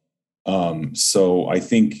love. So I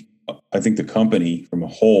think the company from a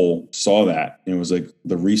whole saw that, and it was like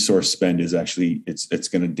the resource spend is actually it's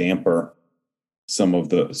going to damper some of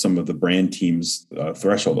the brand team's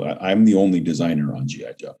threshold. I'm the only designer on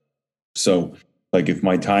GI Joe, so like if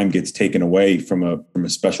my time gets taken away from a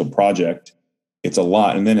special project, it's a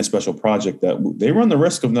lot. And then a special project that we run the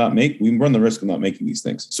risk of not making these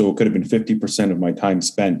things. So it could have been 50% of my time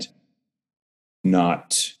spent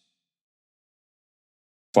not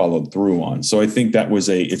followed through on. So I think that was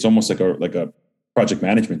it's almost like a project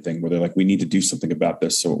management thing where they're like, we need to do something about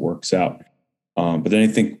this so it works out. But then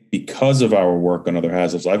I think because of our work on other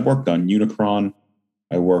HasLabs, I've worked on Unicron,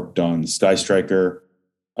 I worked on Sky Striker,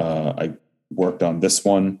 I worked on this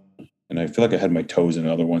one, and I feel like I had my toes in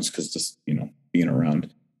other ones because just being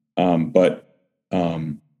around.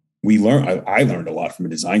 We learned. I learned a lot from a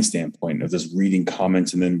design standpoint of just reading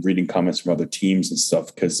comments and then reading comments from other teams and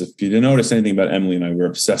stuff. Because if you didn't notice anything about Emily and I, we're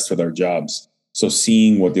obsessed with our jobs. So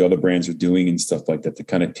seeing what the other brands are doing and stuff like that, to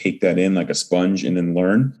kind of take that in like a sponge and then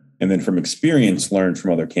learn, and then from experience learn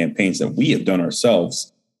from other campaigns that we have done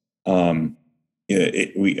ourselves. I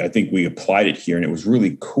think we applied it here, and it was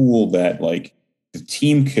really cool that like the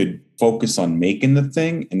team could focus on making the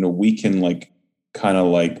thing, and we can like kind of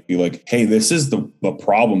like be like, hey, this is the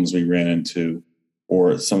problems we ran into,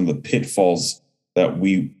 or some of the pitfalls that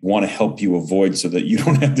we want to help you avoid so that you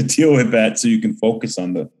don't have to deal with that, so you can focus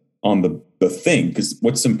on the thing. Because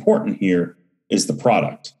what's important here is the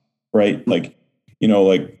product, right? Like,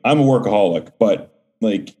 like I'm a workaholic, but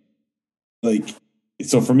like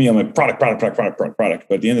so for me, I'm like product.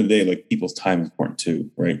 But at the end of the day, like people's time is important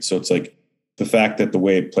too, right? So it's like the fact that the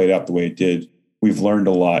way it played out the way it did, we've learned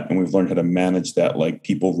a lot, and we've learned how to manage that, like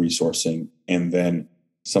people resourcing, and then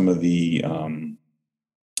some of the, I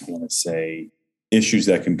want to say, issues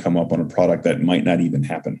that can come up on a product that might not even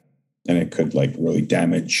happen. And it could like really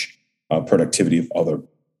damage productivity of other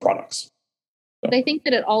products. So. But I think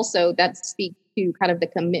that that speaks to kind of the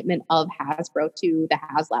commitment of Hasbro to the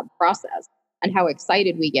HasLab process, and how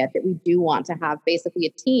excited we get that we do want to have basically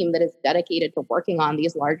a team that is dedicated to working on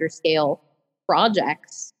these larger scale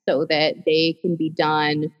projects so that they can be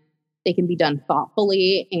done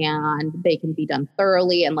thoughtfully, and they can be done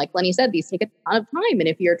thoroughly. And like Lenny said, these take a ton of time. And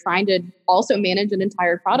if you're trying to also manage an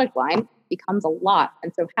entire product line, it becomes a lot.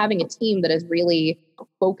 And so having a team that is really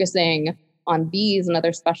focusing on these and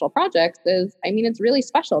other special projects it's really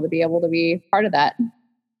special to be able to be part of that.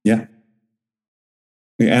 Yeah.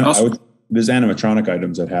 And there's animatronic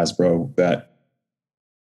items at Hasbro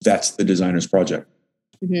that's the designer's project.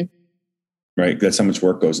 Mm-hmm. Right. That's how much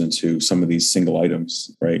work goes into some of these single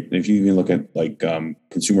items. Right. And if you even look at like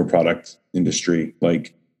consumer product industry,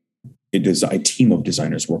 like it is a team of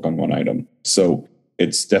designers work on one item. So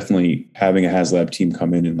it's definitely having a HasLab team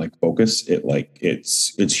come in and like focus it. Like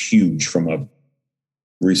it's huge from a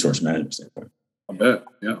resource management standpoint. I bet.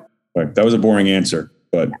 Yeah. Right. That was a boring answer,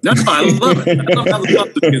 but no, I love it. I love how the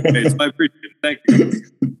substance gets made, so I appreciate it. Thank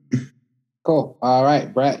you. Cool. All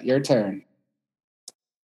right, Brett, your turn.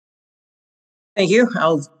 Thank you.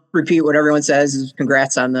 I'll repeat what everyone says.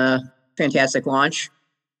 Congrats on the fantastic launch.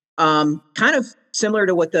 Kind of similar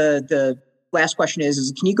to what the last question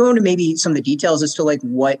is can you go into maybe some of the details as to like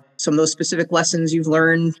what some of those specific lessons you've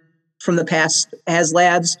learned from the past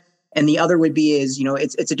HasLabs? And the other would be is,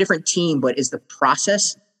 it's a different team, but is the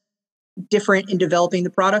process different in developing the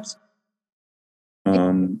product?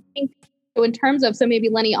 So in terms of, maybe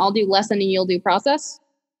Lenny, I'll do lesson and you'll do process.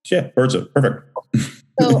 Yeah, perfect.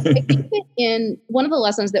 So I think that one of the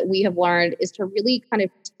lessons that we have learned is to really kind of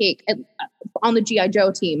take, on the G.I.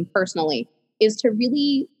 Joe team personally, is to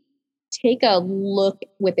really take a look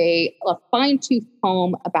with a fine-tooth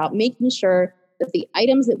comb about making sure that the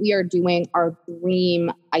items that we are doing are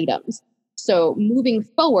dream items. So moving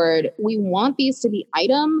forward, we want these to be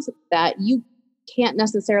items that you can't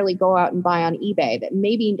necessarily go out and buy on eBay, that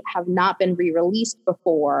maybe have not been re-released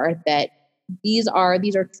before, that these are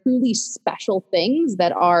truly special things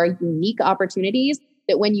that are unique opportunities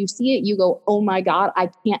that when you see it, you go, oh my God, I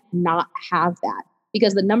can't not have that.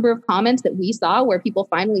 Because the number of comments that we saw where people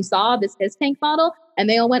finally saw this His Tank model and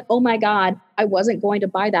they all went, oh my God, I wasn't going to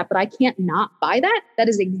buy that, but I can't not buy that. That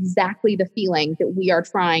is exactly the feeling that we are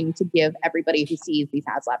trying to give everybody who sees these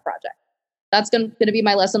HasLab projects. That's going to be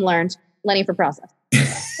my lesson learned. Lenny for process.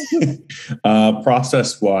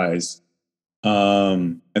 Process wise,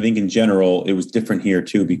 I think in general it was different here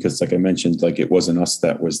too, because like I mentioned, like it wasn't us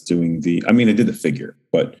that was doing I did the figure,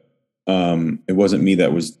 but it wasn't me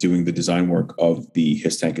that was doing the design work of the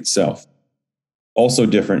HISS tank itself. Also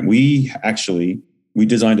different. We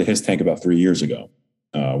designed a HISS tank about 3 years ago.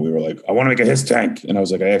 We were like, I want to make a HISS tank. And I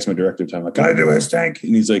was like, I asked my director at the time, like, can I do a HISS tank?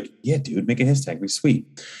 And he's like, yeah, dude, make a HISS tank. It'd be sweet.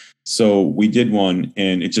 So we did one,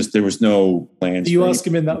 and there was no plans. Do you ask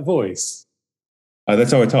him in that voice?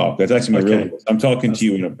 That's how I talk. That's actually my real voice. I'm talking to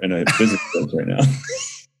you in a business voice right now.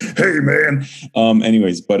 Hey, man.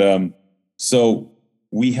 Anyways, but so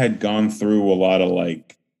we had gone through a lot of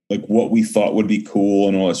like what we thought would be cool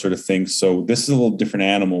and all that sort of thing. So this is a little different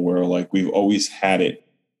animal where like we've always had it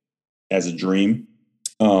as a dream.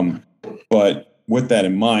 But with that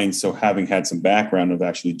in mind, so having had some background of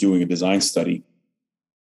actually doing a design study,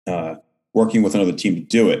 working with another team to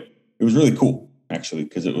do it, it was really cool actually,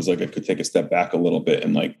 because it was like I could take a step back a little bit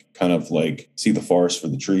and like kind of like see the forest for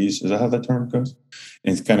the trees. Is that how that term goes?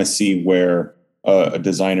 And kind of see where a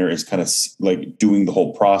designer is kind of like doing the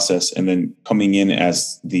whole process, and then coming in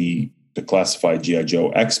as the classified G.I. Joe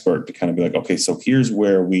expert to kind of be like, okay, so here's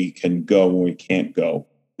where we can go and we can't go,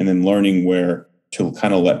 and then learning where to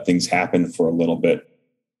kind of let things happen for a little bit,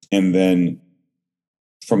 and then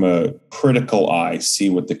from a critical eye see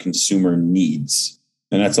what the consumer needs.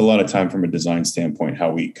 And that's a lot of time from a design standpoint,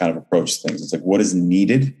 how we kind of approach things. It's like, what is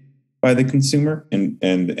needed by the consumer, and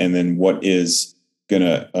then what is going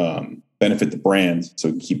to benefit the brand so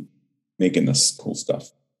we can keep making this cool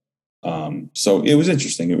stuff. So it was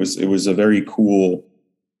interesting. It was a very cool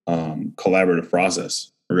collaborative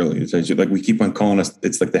process, really. It's actually, like we keep on calling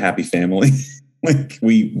it's like the happy family. Like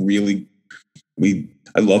I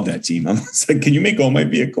love that team. I was like, can you make all my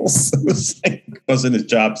vehicles? I was like buzzing his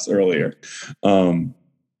chops earlier.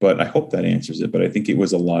 But I hope that answers it. But I think it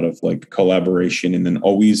was a lot of like collaboration, and then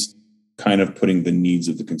always kind of putting the needs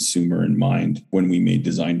of the consumer in mind when we made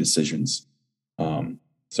design decisions.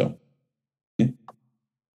 So, yeah.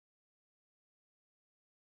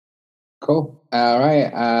 Cool. All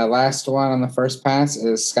right. Last one on the first pass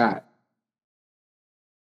is Scott.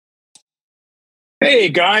 Hey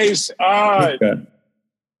guys.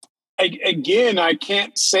 Again, I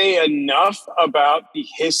can't say enough about the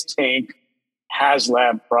HISS tank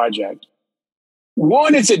HasLab project.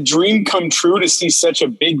 One, it's a dream come true to see such a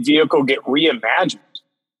big vehicle get reimagined.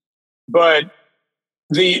 But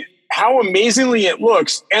how amazingly it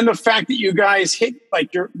looks, and the fact that you guys hit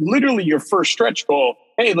like your first stretch goal.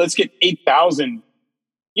 Hey, let's get 8,000.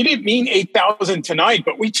 You didn't mean 8,000 tonight,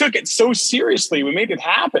 but we took it so seriously. We made it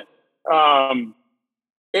happen.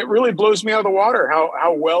 It really blows me out of the water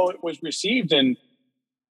how well it was received, and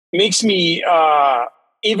makes me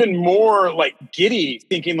even more like giddy,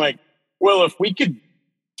 thinking like, well, if we could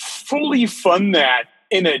fully fund that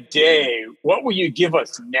in a day, what will you give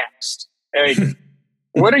us next? Like,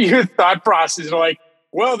 what are your thought processes? Like,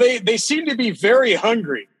 well, they seem to be very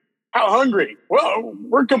hungry. How hungry? Well,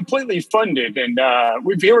 we're completely funded, and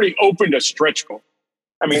we've already opened a stretch goal.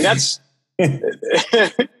 I mean, that's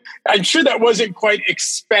I'm sure that wasn't quite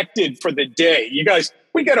expected for the day. You guys,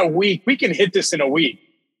 we got a week. We can hit this in a week.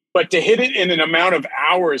 But to hit it in an amount of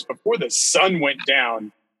hours before the sun went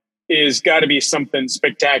down is got to be something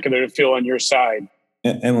spectacular to feel on your side.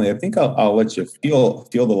 Emily, I think I'll let you feel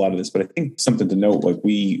a lot of this, but I think something to note, like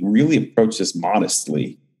we really approached this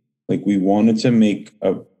modestly. Like we wanted to make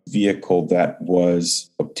a vehicle that was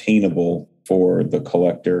obtainable for the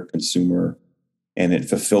collector consumer, and it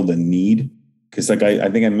fulfilled a need. Because like I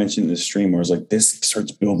think I mentioned in the stream where I was like, this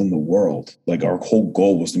starts building the world. Like our whole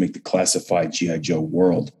goal was to make the classified G.I. Joe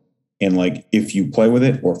world. And like, if you play with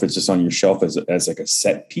it, or if it's just on your shelf as like a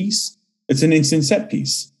set piece, it's an instant set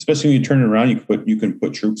piece. Especially when you turn it around, you can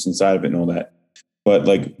put troops inside of it and all that. But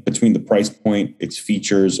like between the price point, its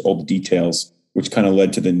features, all the details, which kind of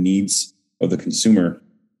led to the needs of the consumer,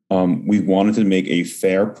 we wanted to make a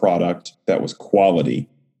fair product that was quality.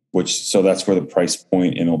 So that's where the price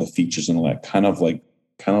point and all the features and all that kind of like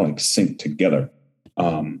sync together.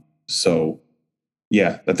 So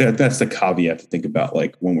yeah, that's the caveat to think about,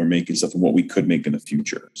 like when we're making stuff and what we could make in the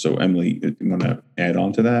future. So Emily, you want to add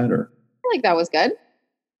on to that, or? I think that was good.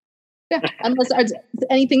 Yeah, unless there's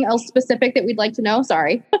anything else specific that we'd like to know.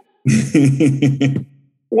 Sorry.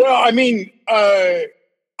 Well, I mean, I,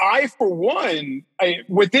 for one,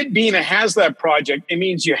 with it being a HasLab project, it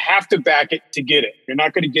means you have to back it to get it. You're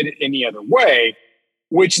not going to get it any other way,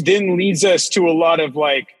 which then leads us to a lot of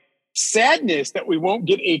like sadness that we won't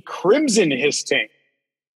get a Crimson HISS tank.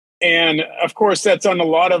 And of course, that's on a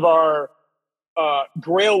lot of our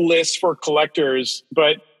grail list for collectors,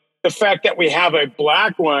 but the fact that we have a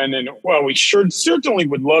black one, and well, we certainly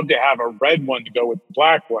would love to have a red one to go with the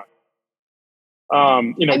black one.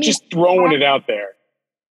 Just throwing it out there.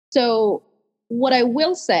 So what I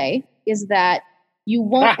will say is that you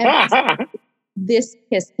won't ever see this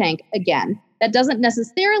Hiss tank again. That doesn't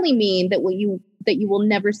necessarily mean that you will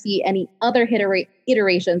never see any other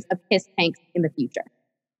iterations of Hiss tanks in the future.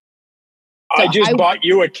 So I just bought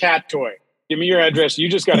you a cat toy. Give me your address. You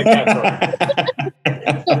just got a cat toy.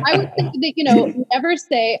 So I would think that, never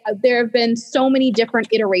say there have been so many different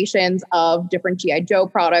iterations of different G.I. Joe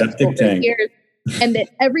products over the years. And that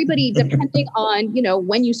everybody, depending on,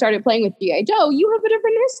 when you started playing with G.I. Joe, you have a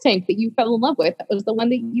different Hiss tank that you fell in love with. That was the one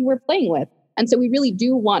that you were playing with. And so we really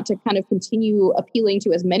do want to kind of continue appealing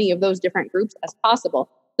to as many of those different groups as possible.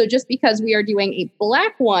 So just because we are doing a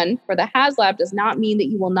black one for the HasLab does not mean that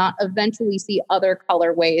you will not eventually see other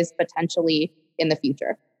colorways potentially in the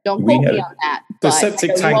the Don't quote me on that. The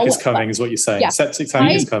septic tank is coming, is what you're saying. Yeah. Septic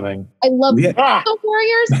tank is coming. I love the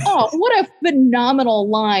Warriors. Oh, what a phenomenal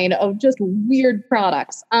line of just weird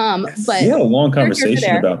products. But we had a long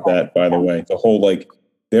conversation about that, by the way. The whole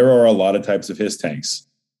there are a lot of types of Hiss tanks,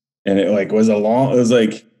 and it was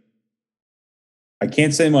I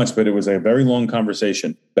can't say much, but it was a very long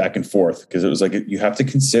conversation back and forth because it was you have to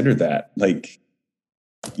consider that,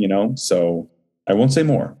 So I won't say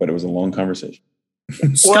more, but it was a long conversation.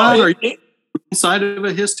 Scott, are you inside of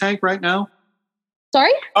a Hiss tank right now?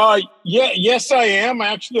 Sorry? Yes, I am.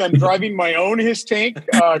 Actually, I'm driving my own Hiss tank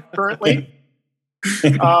currently.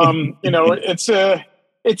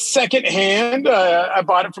 It's secondhand. I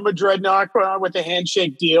bought it from a Dreadnought with a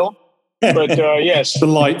handshake deal. But yes, the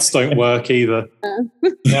lights don't work either.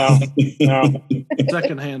 No.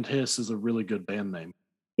 Secondhand Hiss is a really good band name.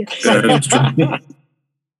 We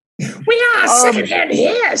are Secondhand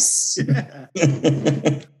Hiss.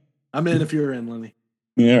 I'm in if you're in, Lenny.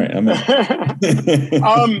 Yeah, all right,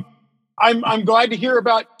 I'm in. I'm glad to hear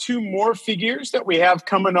about 2 more figures that we have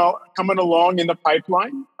coming along in the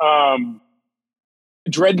pipeline.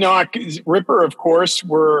 Dreadnought Ripper, of course,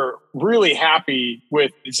 we're really happy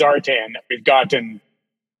with Zartan that we've gotten.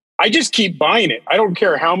 I just keep buying it. I don't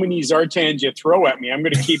care how many Zartans you throw at me. I'm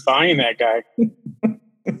going to keep buying that guy.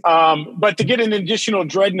 But to get an additional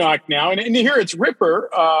Dreadnought now, and here it's Ripper,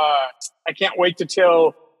 I can't wait to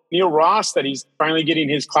tell Neil Ross that he's finally getting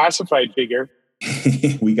his classified figure.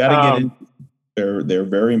 We got to get in. They're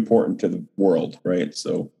very important to the world, right?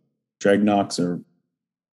 So Dreadnoughts I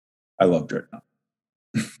love Dreadnought.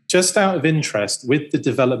 Just out of interest, with the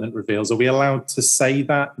development reveals, are we allowed to say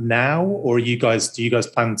that now, or do you guys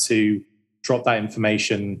plan to drop that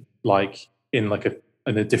information in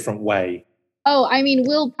a different way? Oh, I mean,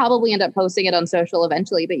 we'll probably end up posting it on social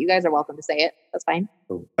eventually, but you guys are welcome to say it. That's fine.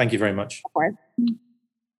 Cool. Thank you very much. Of course.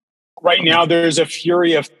 Right now, there's a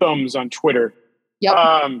fury of thumbs on Twitter. Yep.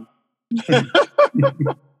 I'm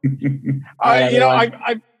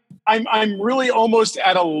really almost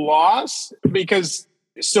at a loss because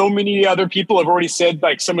so many other people have already said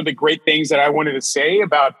some of the great things that I wanted to say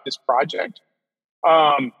about this project.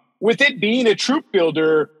 With it being a troop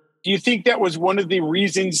builder, do you think that was one of the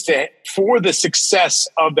reasons for the success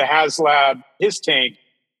of the HasLab Hiss tank?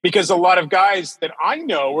 Because a lot of guys that I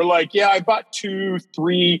know were like, yeah, I bought 2,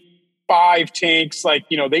 3, 5 tanks.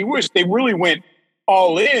 They really went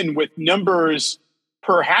all in with numbers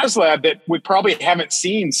per HasLab that we probably haven't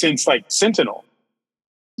seen since Sentinel.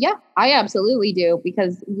 Yeah, I absolutely do,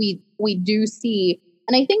 because we do see,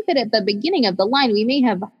 and I think that at the beginning of the line, we may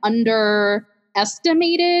have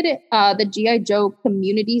underestimated the G.I. Joe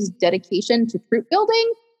community's dedication to troop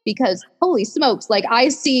building, because holy smokes, I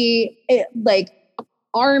see it,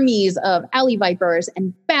 armies of alley vipers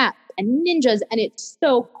and bats and ninjas, and it's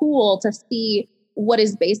so cool to see what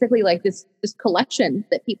is basically this collection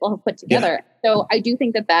that people have put together. Yeah. So I do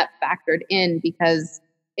think that factored in, because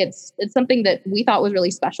it's something that we thought was really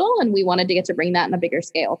special, and we wanted to get to bring that in a bigger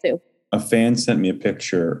scale too. A fan sent me a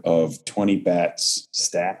picture of 20 bats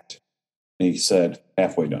stacked, and he said,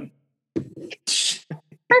 halfway done. Perfect.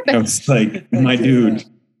 I was like, my dude,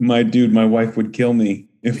 my wife would kill me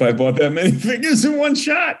if I bought that many figures in one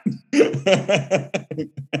shot. You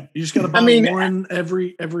just got to buy one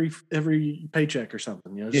every paycheck or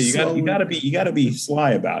something. Yeah, you got to be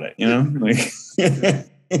sly about it.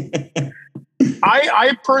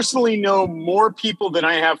 I personally know more people than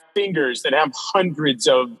I have fingers that have hundreds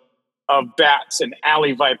of bats and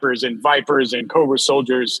alley vipers and Cobra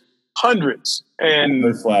soldiers, hundreds. And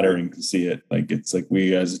very flattering to see it. It's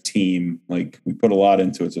we as a team, we put a lot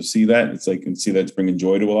into it. So see that, and see that's bringing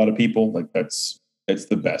joy to a lot of people. It's it's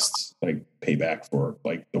the best like payback for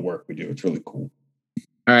like the work we do. It's really cool.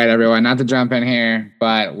 All right, everyone, not to jump in here,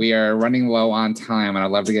 but we are running low on time, and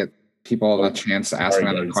I'd love to get people the chance to ask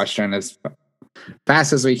another question as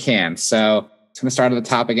fast as we can. So it's going to start at the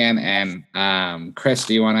top again. And Chris,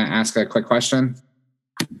 do you want to ask a quick question?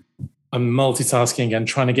 I'm multitasking again,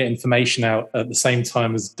 trying to get information out at the same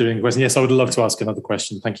time as doing the question. Yes, I would love to ask another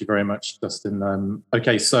question. Thank you very much, Justin.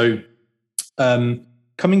 Okay, so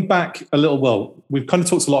coming back a little, well, we've kind of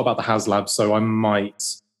talked a lot about the HasLab, so I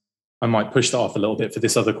might push that off a little bit for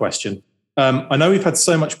this other question. I know we've had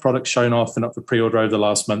so much product shown off and up for pre-order over the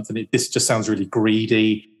last month, and this just sounds really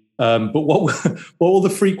greedy. But what will the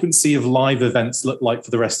frequency of live events look like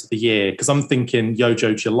for the rest of the year? Because I'm thinking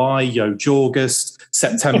Yojo July, Yojo August,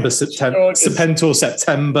 Serpentor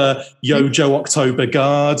September, Yojo October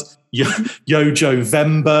Guard, Yojo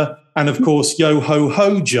Vember, and of course Yo Ho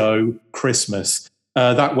Hojo Christmas.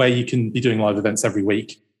 That way you can be doing live events every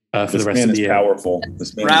week. For the rest of the year. Powerful.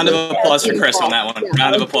 Round of applause for Chris on that one.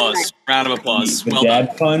 Round of applause. Round of applause. The Well dad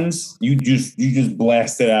done. puns. You just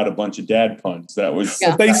blasted out a bunch of dad puns. That was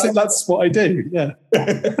basically that's what I do. Yeah.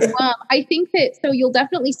 I think that so you'll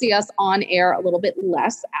definitely see us on air a little bit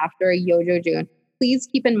less after Yojo June. Please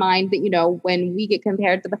keep in mind that when we get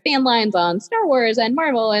compared to the fan lines on Star Wars and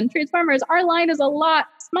Marvel and Transformers, our line is a lot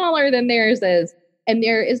smaller than theirs is. And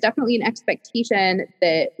there is definitely an expectation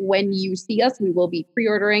that when you see us, we will be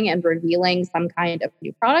pre-ordering and revealing some kind of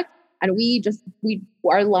new product. And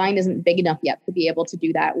our line isn't big enough yet to be able to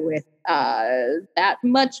do that with that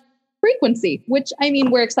much frequency, which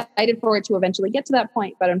we're excited for it to eventually get to that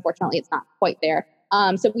point, but unfortunately it's not quite there.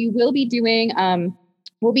 So we will be doing,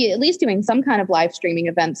 we'll be at least doing some kind of live streaming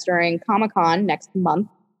events during Comic-Con next month.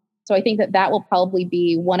 So I think that will probably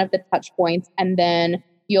be one of the touch points. And then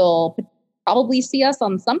you'll probably see us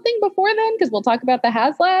on something before then, because we'll talk about the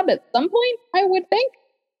HasLab at some point, I would think.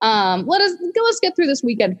 Let's get through this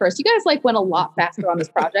weekend first. You guys went a lot faster on this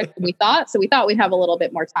project than we thought, so we thought we'd have a little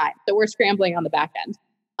bit more time. So we're scrambling on the back end.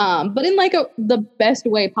 But in the best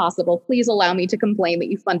way possible, please allow me to complain that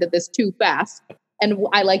you funded this too fast. And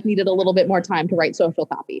I needed a little bit more time to write social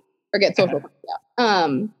copy or get social copy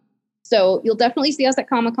out. So you'll definitely see us at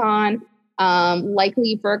Comic-Con.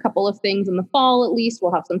 Likely for a couple of things in the fall, at least.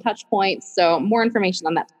 We'll have some touch points. So more information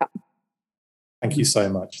on that to come. Thank you so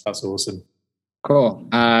much. That's awesome. Cool.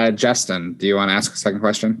 Justin, do you want to ask a second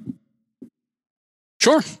question?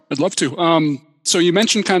 Sure, I'd love to. So you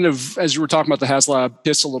mentioned kind of, as you were talking about the HasLab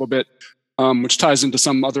HISS a little bit, which ties into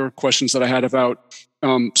some other questions that I had about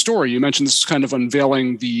story. You mentioned this is kind of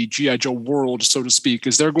unveiling the G.I. Joe world, so to speak.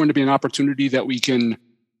 Is there going to be an opportunity that we can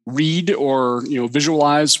read or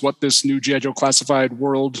visualize what this new G.I. Joe classified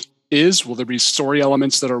world is? Will there be story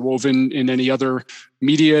elements that are woven in any other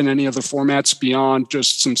media and any other formats beyond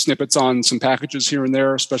just some snippets on some packages here and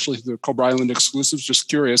there, especially the Cobra Island exclusives? Just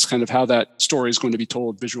curious kind of how that story is going to be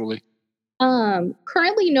told visually.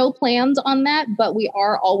 Currently no plans on that, but we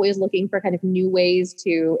are always looking for kind of new ways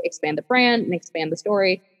to expand the brand and expand the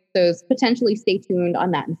story. So potentially stay tuned on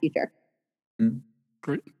that in the future.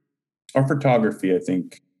 Great. Our photography, I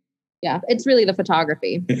think. Yeah, it's really the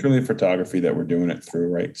photography. It's really the photography that we're doing it through,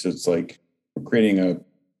 right? So it's we're creating a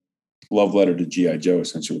love letter to G.I. Joe,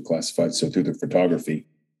 essentially we're classified. So through the photography,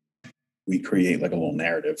 we create a little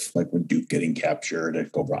narrative, like when Duke getting captured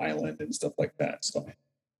at Cobra Island and stuff like that. So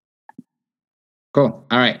cool.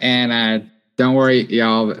 All right. And don't worry,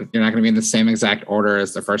 y'all, you're not going to be in the same exact order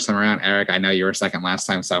as the first time around. Eric, I know you were second last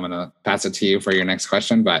time, so I'm going to pass it to you for your next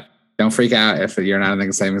question, but don't freak out if you're not in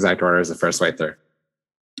the same exact order as the first way through.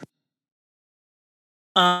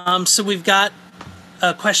 So we've got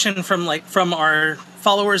a question from our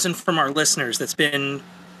followers and from our listeners that's been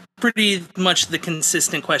pretty much the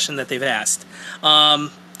consistent question that they've asked.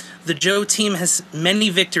 The Joe team has many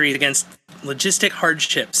victories against logistic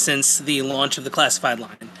hardships since the launch of the classified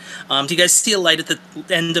line. Do you guys see a light at the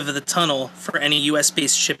end of the tunnel for any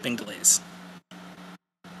US-based shipping delays?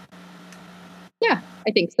 Yeah,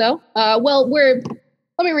 I think so. Let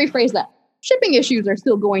me rephrase that. Shipping issues are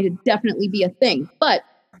still going to definitely be a thing, but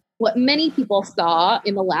what many people saw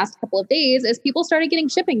in the last couple of days is people started getting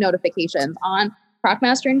shipping notifications on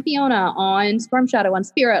Crocmaster and Fiona, on Storm Shadow, on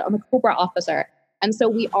Spirit, on the Cobra Officer. And so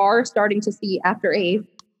we are starting to see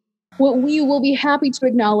what we will be happy to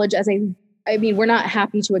acknowledge we're not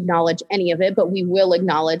happy to acknowledge any of it, but we will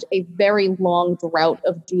acknowledge a very long drought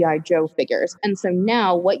of G.I. Joe figures. And so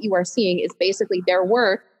now what you are seeing is basically there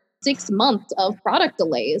were 6 months of product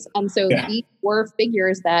delays. And so these were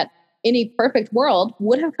figures that in a perfect world,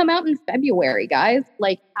 would have come out in February, guys.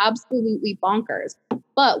 Like, absolutely bonkers.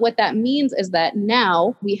 But what that means is that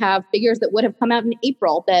now we have figures that would have come out in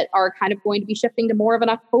April that are kind of going to be shifting to more of an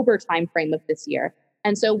October timeframe of this year.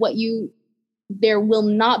 And so there will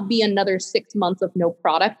not be another 6 months of no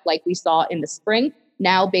product like we saw in the spring.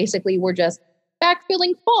 Now, basically, we're just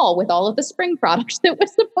backfilling fall with all of the spring products that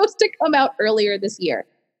was supposed to come out earlier this year.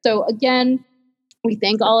 So again, we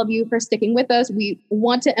thank all of you for sticking with us. We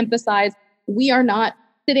want to emphasize we are not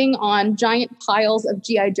sitting on giant piles of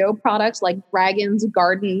G.I. Joe products like dragons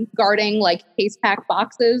guarding like case pack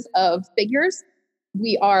boxes of figures.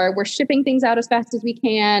 We're shipping things out as fast as we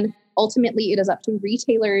can. Ultimately, it is up to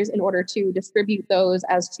retailers in order to distribute those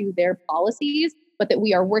as to their policies, but that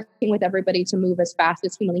we are working with everybody to move as fast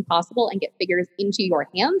as humanly possible and get figures into your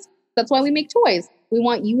hands. That's why we make toys. We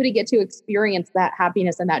want you to get to experience that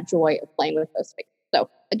happiness and that joy of playing with those figures. So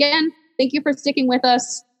again, thank you for sticking with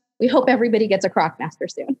us. We hope everybody gets a Crocmaster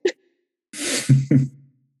soon.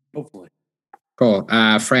 Hopefully. Cool.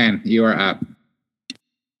 Fran, you are up.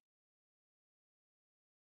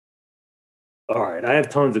 All right, I have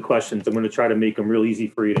tons of questions. I'm going to try to make them real easy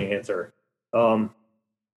for you to answer.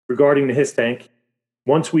 Regarding the His Tank,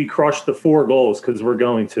 once we crush the 4 goals, because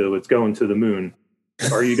it's going to the moon,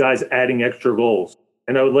 are you guys adding extra goals?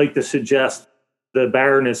 And I would like to suggest the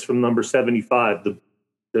Baroness from number 75,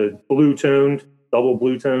 the blue-toned, double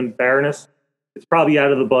blue-toned Baroness. It's probably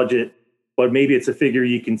out of the budget, but maybe it's a figure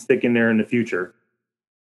you can stick in there in the future.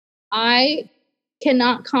 I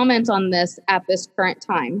cannot comment on this at this current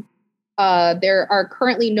time. There are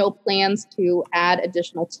currently no plans to add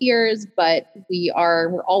additional tiers, but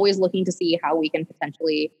we're always looking to see how we can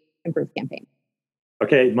potentially improve campaign.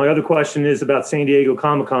 Okay, my other question is about San Diego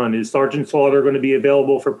Comic-Con. Is Sergeant Slaughter going to be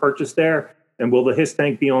available for purchase there? And will the His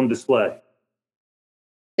Tank be on display?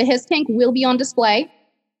 The His Tank will be on display.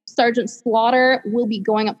 Sergeant Slaughter will be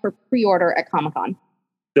going up for pre-order at Comic-Con.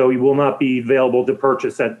 So he will not be available to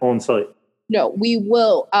purchase on site? No, we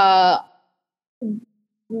will.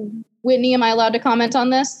 Whitney, am I allowed to comment on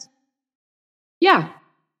this? Yeah.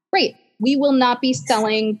 Great. We will not be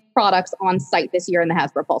selling products on site this year in the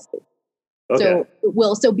Hasbro Pulse booth. Okay.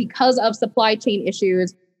 So because of supply chain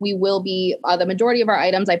issues, we will be, the majority of our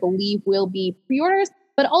items, I believe, will be pre-orders,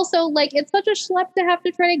 but also like it's such a schlep to have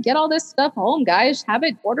to try to get all this stuff home, guys.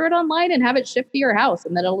 Order it online and have it shipped to your house,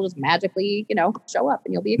 and then it'll just magically, show up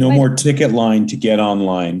and you'll be excited. No more ticket line to get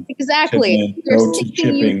online. Exactly. Go to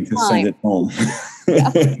shipping to send it home.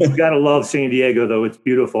 You gotta love San Diego, though. It's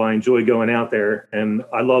beautiful. I enjoy going out there, and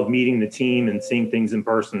I love meeting the team and seeing things in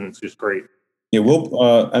person. It's just great. Yeah,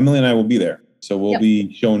 Emily and I will be there, so we'll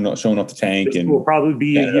be showing off the tank. This and will probably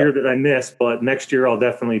be a year that I miss, but next year I'll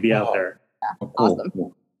definitely be out there. Awesome.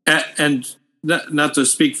 Cool. And not to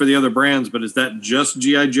speak for the other brands, but is that just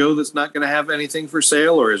G.I. Joe that's not going to have anything for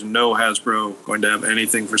sale, or is no Hasbro going to have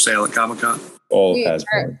anything for sale at Comic-Con? All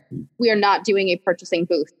Hasbro. We are not doing a purchasing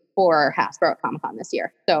booth for Hasbro at Comic-Con this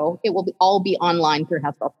year, so it will all be online through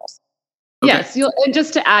Hasbro Pulse. Okay. Yes, and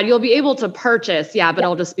just to add, you'll be able to purchase, but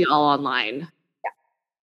it'll just be all online.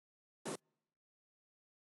 Yeah.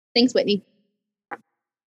 Thanks, Whitney.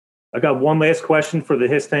 I got one last question for the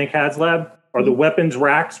His Tank HasLab. Are the weapons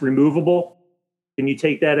racks removable? Can you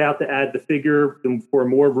take that out to add the figure for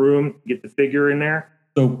more room, get the figure in there?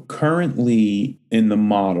 So currently in the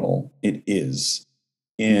model, it is.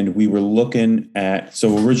 And we were looking at,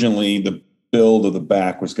 so originally the build of the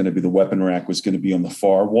back was going to be, the weapon rack was going to be on the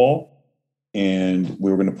far wall. And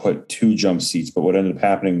we were going to put 2 jump seats. But what ended up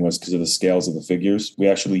happening was, because of the scales of the figures, we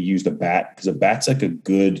actually used a bat, because a bat's like a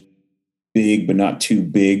good, big, but not too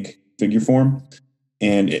big figure form.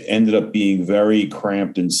 And it ended up being very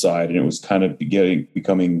cramped inside, and it was kind of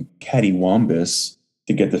becoming cattywampus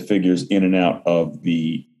to get the figures in and out of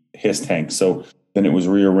the His Tank. So then it was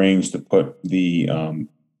rearranged to put the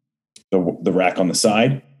rack on the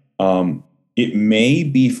side. It may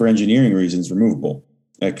be, for engineering reasons, removable,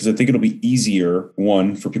 because I think it'll be easier,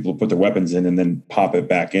 one, for people to put their weapons in and then pop it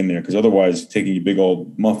back in there, because otherwise taking your big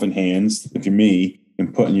old muffin hands, if you're me,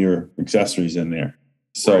 and putting your accessories in there.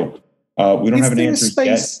 So we don't have an answer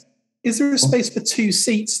yet. Is there a space for 2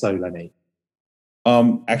 seats though, Lenny?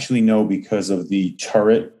 Actually, no, because of the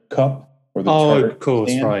turret cup or the turret of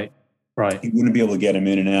course, stand. Right. You wouldn't be able to get them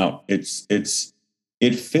in and out. It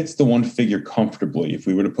fits the one figure comfortably. If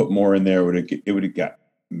we were to put more in there, it would have got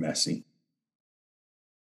messy.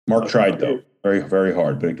 Mark tried though, very very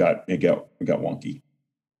hard, but it got wonky.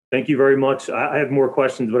 Thank you very much. I have more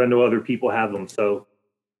questions, but I know other people have them. So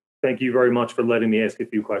thank you very much for letting me ask a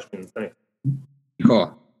few questions. Thanks.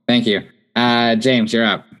 Cool. Thank you. James, you're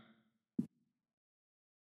up.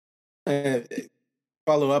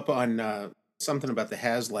 follow up on something about the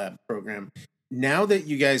HasLab program. Now that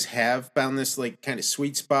you guys have found this like kind of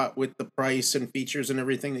sweet spot with the price and features and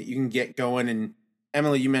everything that you can get going, and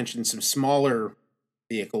Emily, you mentioned some smaller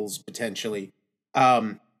vehicles potentially.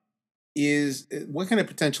 Is what kind of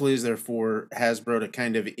potential is there for Hasbro to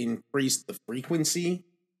kind of increase the frequency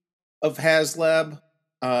of HasLab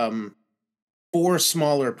for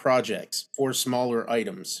smaller projects, for smaller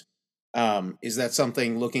items? Is that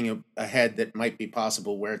something looking ahead that might be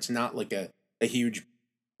possible where it's not like a huge,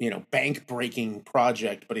 bank breaking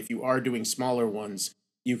project, but if you are doing smaller ones,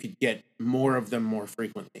 you could get more of them more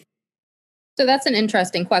frequently? So that's an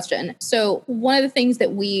interesting question. So one of the things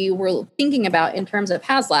that we were thinking about in terms of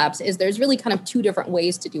HasLabs is there's really kind of two different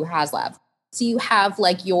ways to do HasLabs. So you have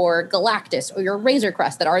like your Galactus or your Razor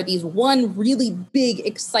Crest that are these one really big,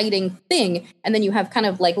 exciting thing. And then you have kind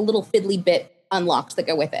of like little fiddly bit unlocks that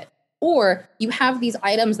go with it. Or you have these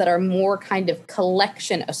items that are more kind of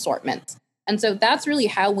collection assortments. And so that's really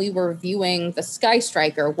how we were viewing the Sky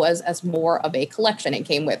Striker, was as more of a collection. It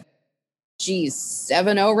came with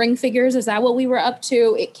 7 O-ring figures. Is that what we were up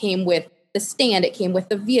to? It came with the stand. It came with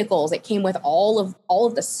the vehicles. It came with all of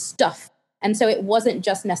the stuff. And so it wasn't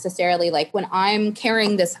just necessarily like when I'm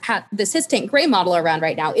carrying this His Tank Gray model around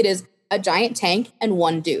right now, it is a giant tank and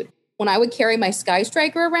one dude. When I would carry my Sky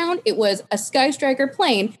Striker around, it was a Sky Striker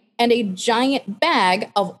plane and a giant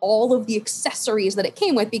bag of all of the accessories that it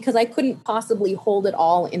came with, because I couldn't possibly hold it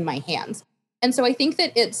all in my hands. And so I think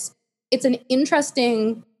that it's an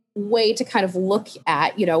interesting way to kind of look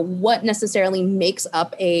at, what necessarily makes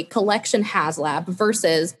up a collection HasLab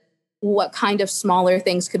versus what kind of smaller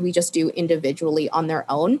things could we just do individually on their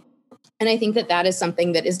own. And I think that is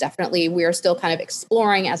something that is definitely, we are still kind of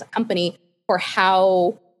exploring as a company for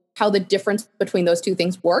how the difference between those two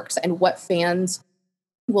things works and what fans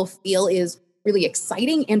will feel is really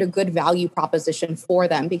exciting and a good value proposition for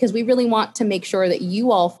them, because we really want to make sure that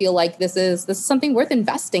you all feel like this is something worth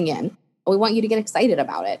investing in. We want you to get excited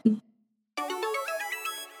about it.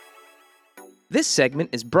 This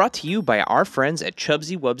segment is brought to you by our friends at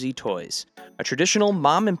Chubsy Wubsy Toys. A traditional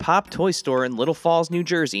mom-and-pop toy store in Little Falls, New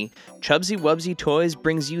Jersey, Chubsy Wubsy Toys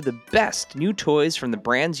brings you the best new toys from the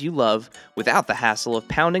brands you love without the hassle of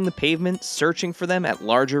pounding the pavement searching for them at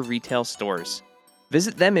larger retail stores.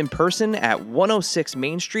 Visit them in person at 106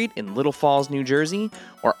 Main Street in Little Falls, New Jersey,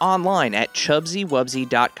 or online at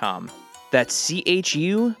chubsywubsy.com. That's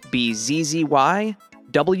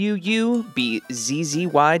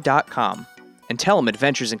CHUBZYWUBZZY.com. And tell them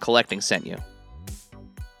Adventures in Collecting sent you.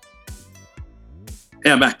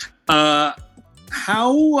 Yeah, back. How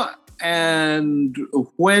and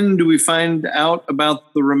when do we find out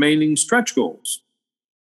about the remaining stretch goals?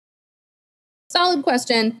 Solid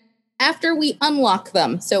question. After we unlock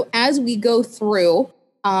them. So as we go through,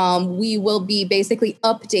 we will be basically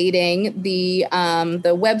updating the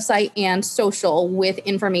website and social with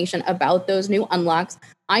information about those new unlocks.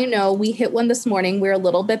 I know we hit one this morning. We're a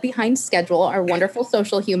little bit behind schedule. Our wonderful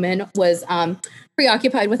social human was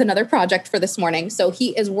preoccupied with another project for this morning. So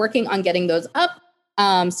he is working on getting those up.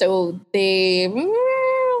 So we'll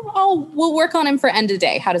work on him for end of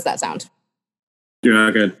day. How does that sound? You're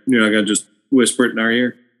not gonna just whisper it in our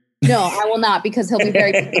ear? No, I will not, because he'll be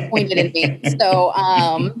very disappointed in me. So,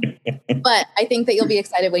 but I think that you'll be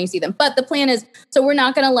excited when you see them. But the plan is, so we're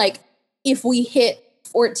not going to if we hit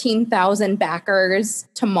 14,000 backers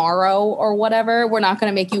tomorrow or whatever, we're not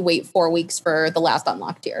going to make you wait 4 weeks for the last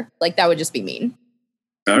unlock tier. That would just be mean.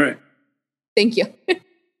 All right. Thank you.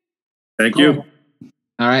 Thank you.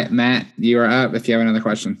 All right, Matt, you are up if you have another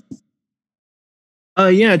question.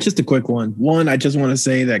 Yeah, just a quick one. One, I just want to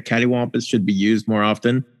say that cattywampus should be used more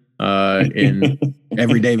often in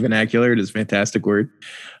everyday vernacular. It is a fantastic word.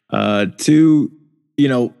 Two,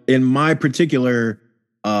 in my particular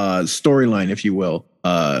storyline, if you will,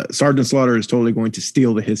 Sergeant Slaughter is totally going to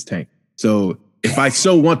steal the His Tank. So if I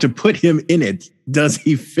so want to put him in it, does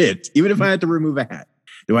he fit? Even if I had to remove a hat.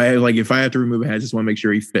 If I have to remove a hat, I just want to make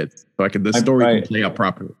sure he fits so the story can play out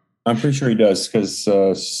properly. I'm pretty sure he does, because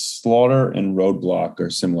Slaughter and Roadblock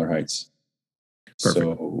are similar heights. Perfect.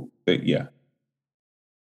 So, yeah.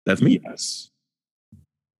 That's me. Yes.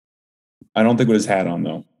 I don't think with his hat on,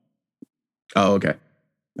 though. Oh, okay.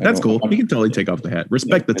 That's cool. He can totally take off the hat.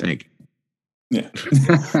 Respect the tank. Yeah.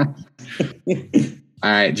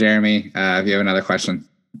 All right, Jeremy, if you have another question.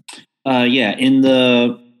 Yeah, in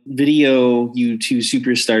the video you two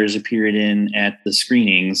superstars appeared in at the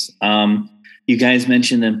screenings, you guys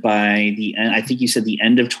mentioned that by the end, I think you said the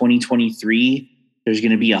end of 2023, there's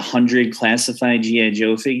going to be 100 classified G.I.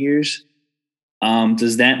 Joe figures.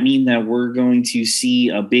 Does that mean that we're going to see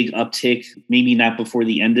a big uptick, maybe not before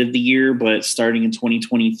the end of the year, but starting in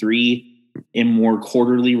 2023 in more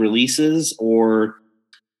quarterly releases? Or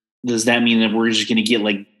does that mean that we're just going to get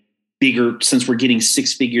like bigger, since we're getting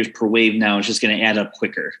 6 figures per wave now, it's just going to add up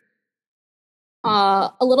quicker?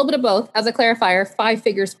 A little bit of both. As a clarifier, 5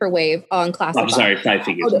 figures per wave on classified. I'm sorry, 5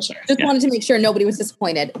 figures. I'm sorry. Just wanted to make sure nobody was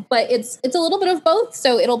disappointed. But it's a little bit of both.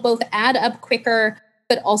 So it'll both add up quicker,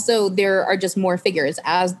 but also there are just more figures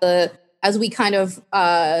as we kind of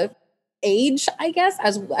age, I guess,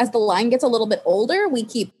 as the line gets a little bit older, we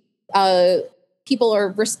keep people are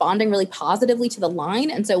responding really positively to the line,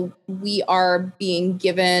 and so we are being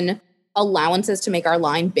given allowances to make our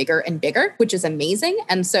line bigger and bigger, which is amazing.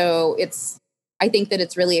 And so I think that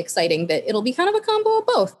it's really exciting that it'll be kind of a combo of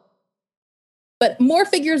both. But more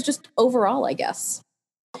figures just overall, I guess.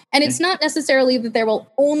 And it's not necessarily that there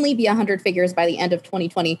will only be 100 figures by the end of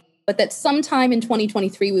 2020, but that sometime in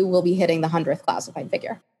 2023, we will be hitting the 100th classified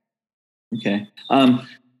figure. Okay.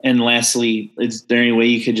 And lastly, is there any way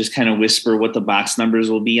you could just kind of whisper what the box numbers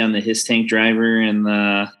will be on the His Tank driver and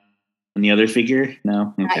the other figure?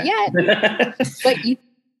 No? Okay. Not yet. But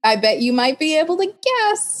I bet you might be able to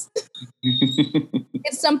guess.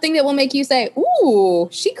 It's something that will make you say, ooh,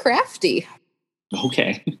 she crafty.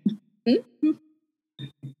 Okay.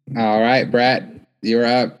 All right, Brett, you're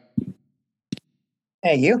up.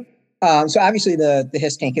 Hey, you. So obviously the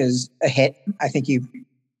His Tank is a hit. I think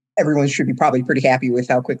everyone should be probably pretty happy with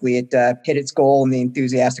how quickly it hit its goal and the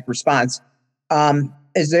enthusiastic response.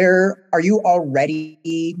 Are you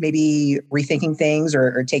already maybe rethinking things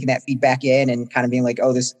or taking that feedback in and kind of being like,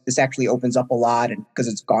 oh, this actually opens up a lot and because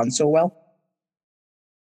it's gone so well?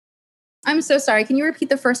 I'm so sorry. Can you repeat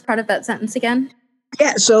the first part of that sentence again?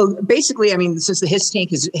 Yeah, so basically, I mean, since the His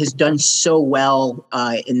Tank has done so well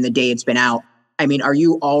in the day it's been out, I mean, are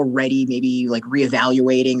you already maybe like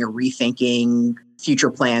reevaluating or rethinking future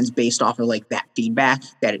plans based off of like that feedback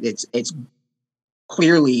that it's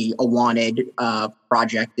clearly a wanted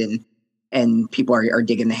project and people are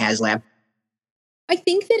digging the HasLab? I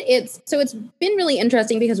think that it's been really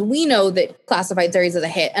interesting because we know that Classified Series is a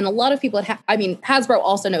hit, and a lot of people Hasbro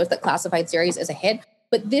also knows that Classified Series is a hit,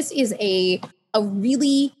 but this is a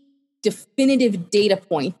really definitive data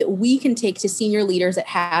point that we can take to senior leaders at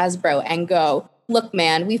Hasbro and go, look,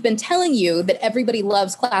 man, we've been telling you that everybody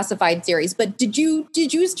loves Classified Series, but did you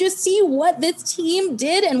just see what this team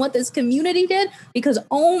did and what this community did? Because,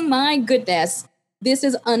 oh my goodness, this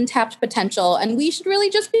is untapped potential, and we should really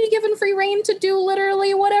just be given free reign to do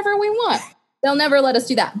literally whatever we want. They'll never let us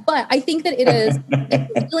do that. But I think that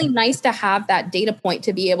it's really nice to have that data point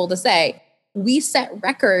to be able to say, we set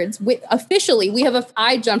records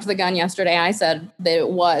I jumped the gun yesterday. I said that it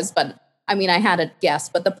was, but I mean, I had a guess,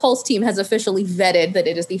 but the Pulse team has officially vetted that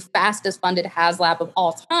it is the fastest funded HasLab of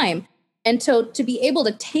all time. And so to be able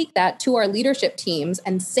to take that to our leadership teams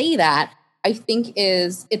and say that, I think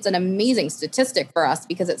it's an amazing statistic for us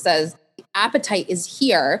because it says the appetite is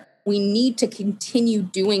here. We need to continue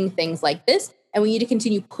doing things like this, and we need to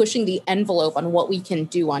continue pushing the envelope on what we can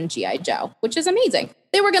do on G.I. Joe, which is amazing.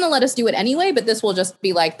 They were going to let us do it anyway, but this will just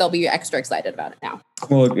be like, they'll be extra excited about it now.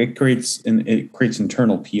 Well, it creates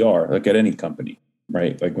internal PR, like at any company,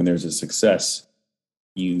 right? Like when there's a success,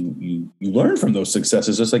 you learn from those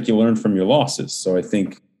successes, just like you learn from your losses. So I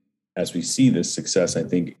think as we see this success, I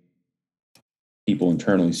think people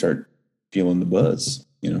internally start feeling the buzz,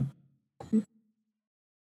 you know?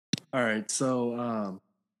 All right. So,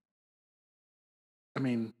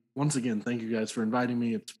 once again, thank you guys for inviting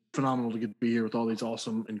me. It's phenomenal to get to be here with all these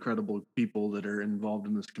awesome, incredible people that are involved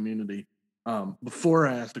in this community. Before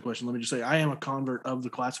I ask the question, let me just say I am a convert of the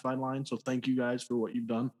classified line. So thank you guys for what you've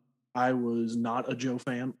done. I was not a Joe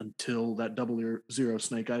fan until that 00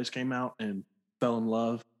 Snake Eyes came out and fell in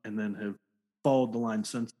love, and then have followed the line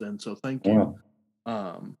since then. So thank you.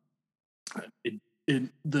 Wow.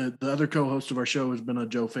 The other co-host of our show has been a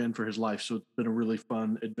Joe fan for his life, so it's been a really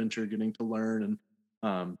fun adventure getting to learn,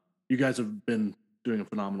 and you guys have been doing a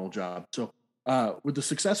phenomenal job. So with the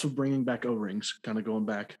success of bringing back O-rings, kind of going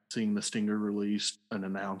back, seeing the Stinger released and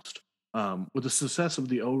announced, with the success of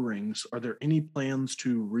the O-rings, are there any plans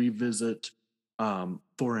to revisit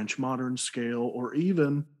 4-inch modern scale, or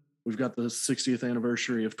even we've got the 60th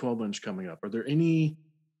anniversary of 12-inch coming up? Are there any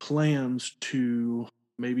plans to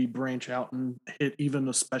maybe branch out and hit even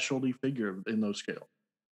a specialty figure in those scales?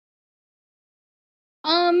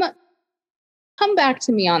 Come back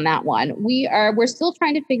to me on that one. We're still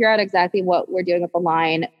trying to figure out exactly what we're doing with the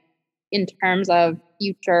line in terms of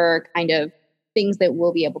future kind of things that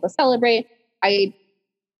we'll be able to celebrate.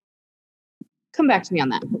 Come back to me on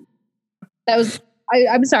that.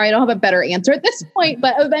 I'm sorry, I don't have a better answer at this point,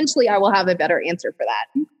 but eventually I will have a better answer for that.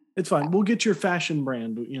 It's fine. We'll get your fashion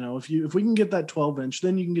brand. If we can get that 12-inch,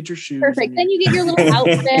 then you can get your shoes. Perfect. Then you get your little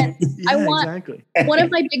outfit. Exactly. One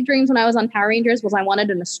of my big dreams when I was on Power Rangers was I wanted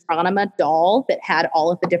an Astronema doll that had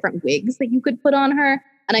all of the different wigs that you could put on her.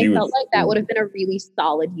 And I felt like that would have been a really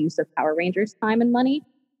solid use of Power Rangers time and money.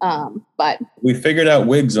 But we figured out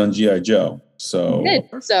wigs on G.I. Joe. So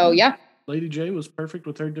yeah. Lady J was perfect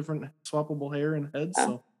with her different swappable hair and heads.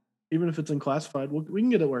 So even if it's in classified, we can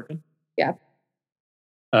get it working. Yeah.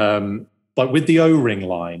 Like with the O-ring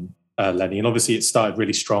line, Lenny, and obviously it started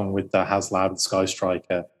really strong with the HasLab Sky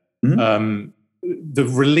Striker. The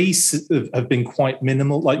release have been quite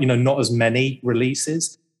minimal, like, not as many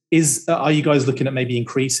releases. Are you guys looking at maybe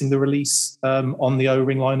increasing the release on the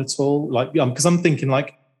O-ring line at all? Like, because I'm thinking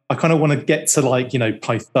like I kind of want to get to like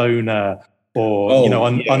Pythona or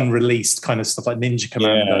unreleased kind of stuff like Ninja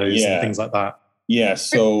Commandos and things like that. Yeah,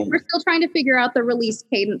 so we're still trying to figure out the release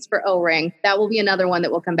cadence for O-ring. That will be another one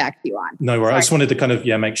that we'll come back to you on. No worries. I just wanted to kind of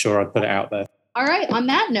make sure I put it out there. All right. On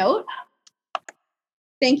that note,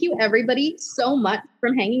 thank you everybody so much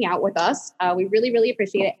for hanging out with us. We really, really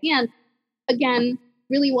appreciate it. And again,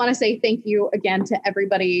 really want to say thank you again to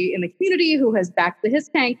everybody in the community who has backed the His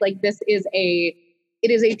Tank. Like it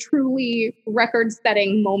is a truly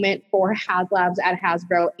record-setting moment for HasLabs at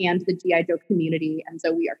Hasbro and the G.I. Joe community. And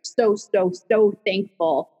so we are so, so, so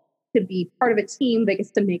thankful to be part of a team that gets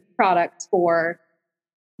to make products for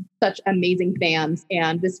such amazing fans.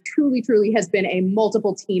 And this truly, truly has been a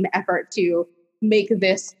multiple team effort to make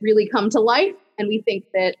this really come to life. And we think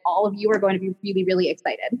that all of you are going to be really, really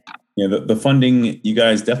excited. Yeah, the funding, you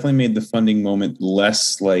guys definitely made the funding moment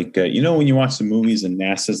less like, when you watch the movies and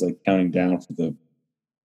NASA's like counting down for the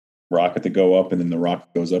rocket to go up, and then the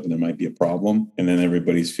rocket goes up and there might be a problem, and then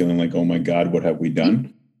everybody's feeling like, oh my God, what have we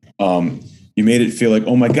done? You made it feel like,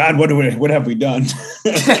 oh my God, what have we done?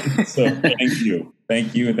 So thank you,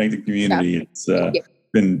 and thank the community. It's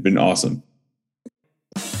been awesome.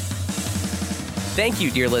 Thank you,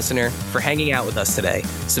 dear listener, for hanging out with us today.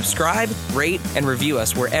 Subscribe, rate, and review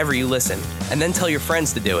us wherever you listen, and then tell your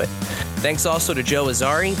friends to do it. Thanks also to Joe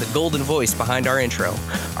Azari, the golden voice behind our intro.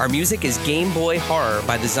 Our music is Game Boy Horror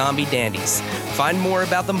by the Zombie Dandies. Find more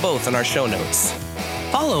about them both in our show notes.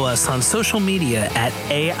 Follow us on social media at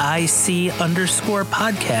AIC_podcast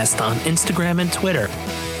on Instagram and Twitter.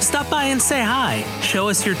 Stop by and say hi, show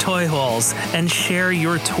us your toy hauls, and share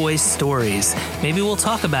your toy stories. Maybe we'll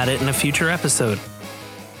talk about it in a future episode.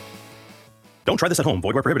 Don't try this at home.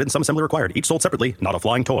 Void where prohibited and some assembly required. Each sold separately, not a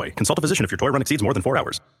flying toy. Consult a physician if your toy run exceeds more than 4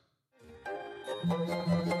 hours.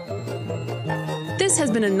 This has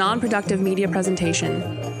been a non-productive media presentation.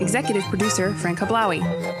 Executive producer, Frank Hablawi.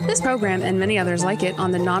 This program and many others like it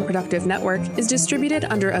on the Non-Productive Network is distributed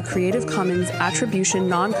under a Creative Commons Attribution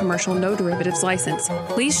Non-Commercial No Derivatives license.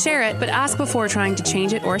 Please share it, but ask before trying to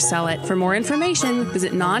change it or sell it. For more information,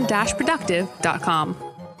 visit non-productive.com.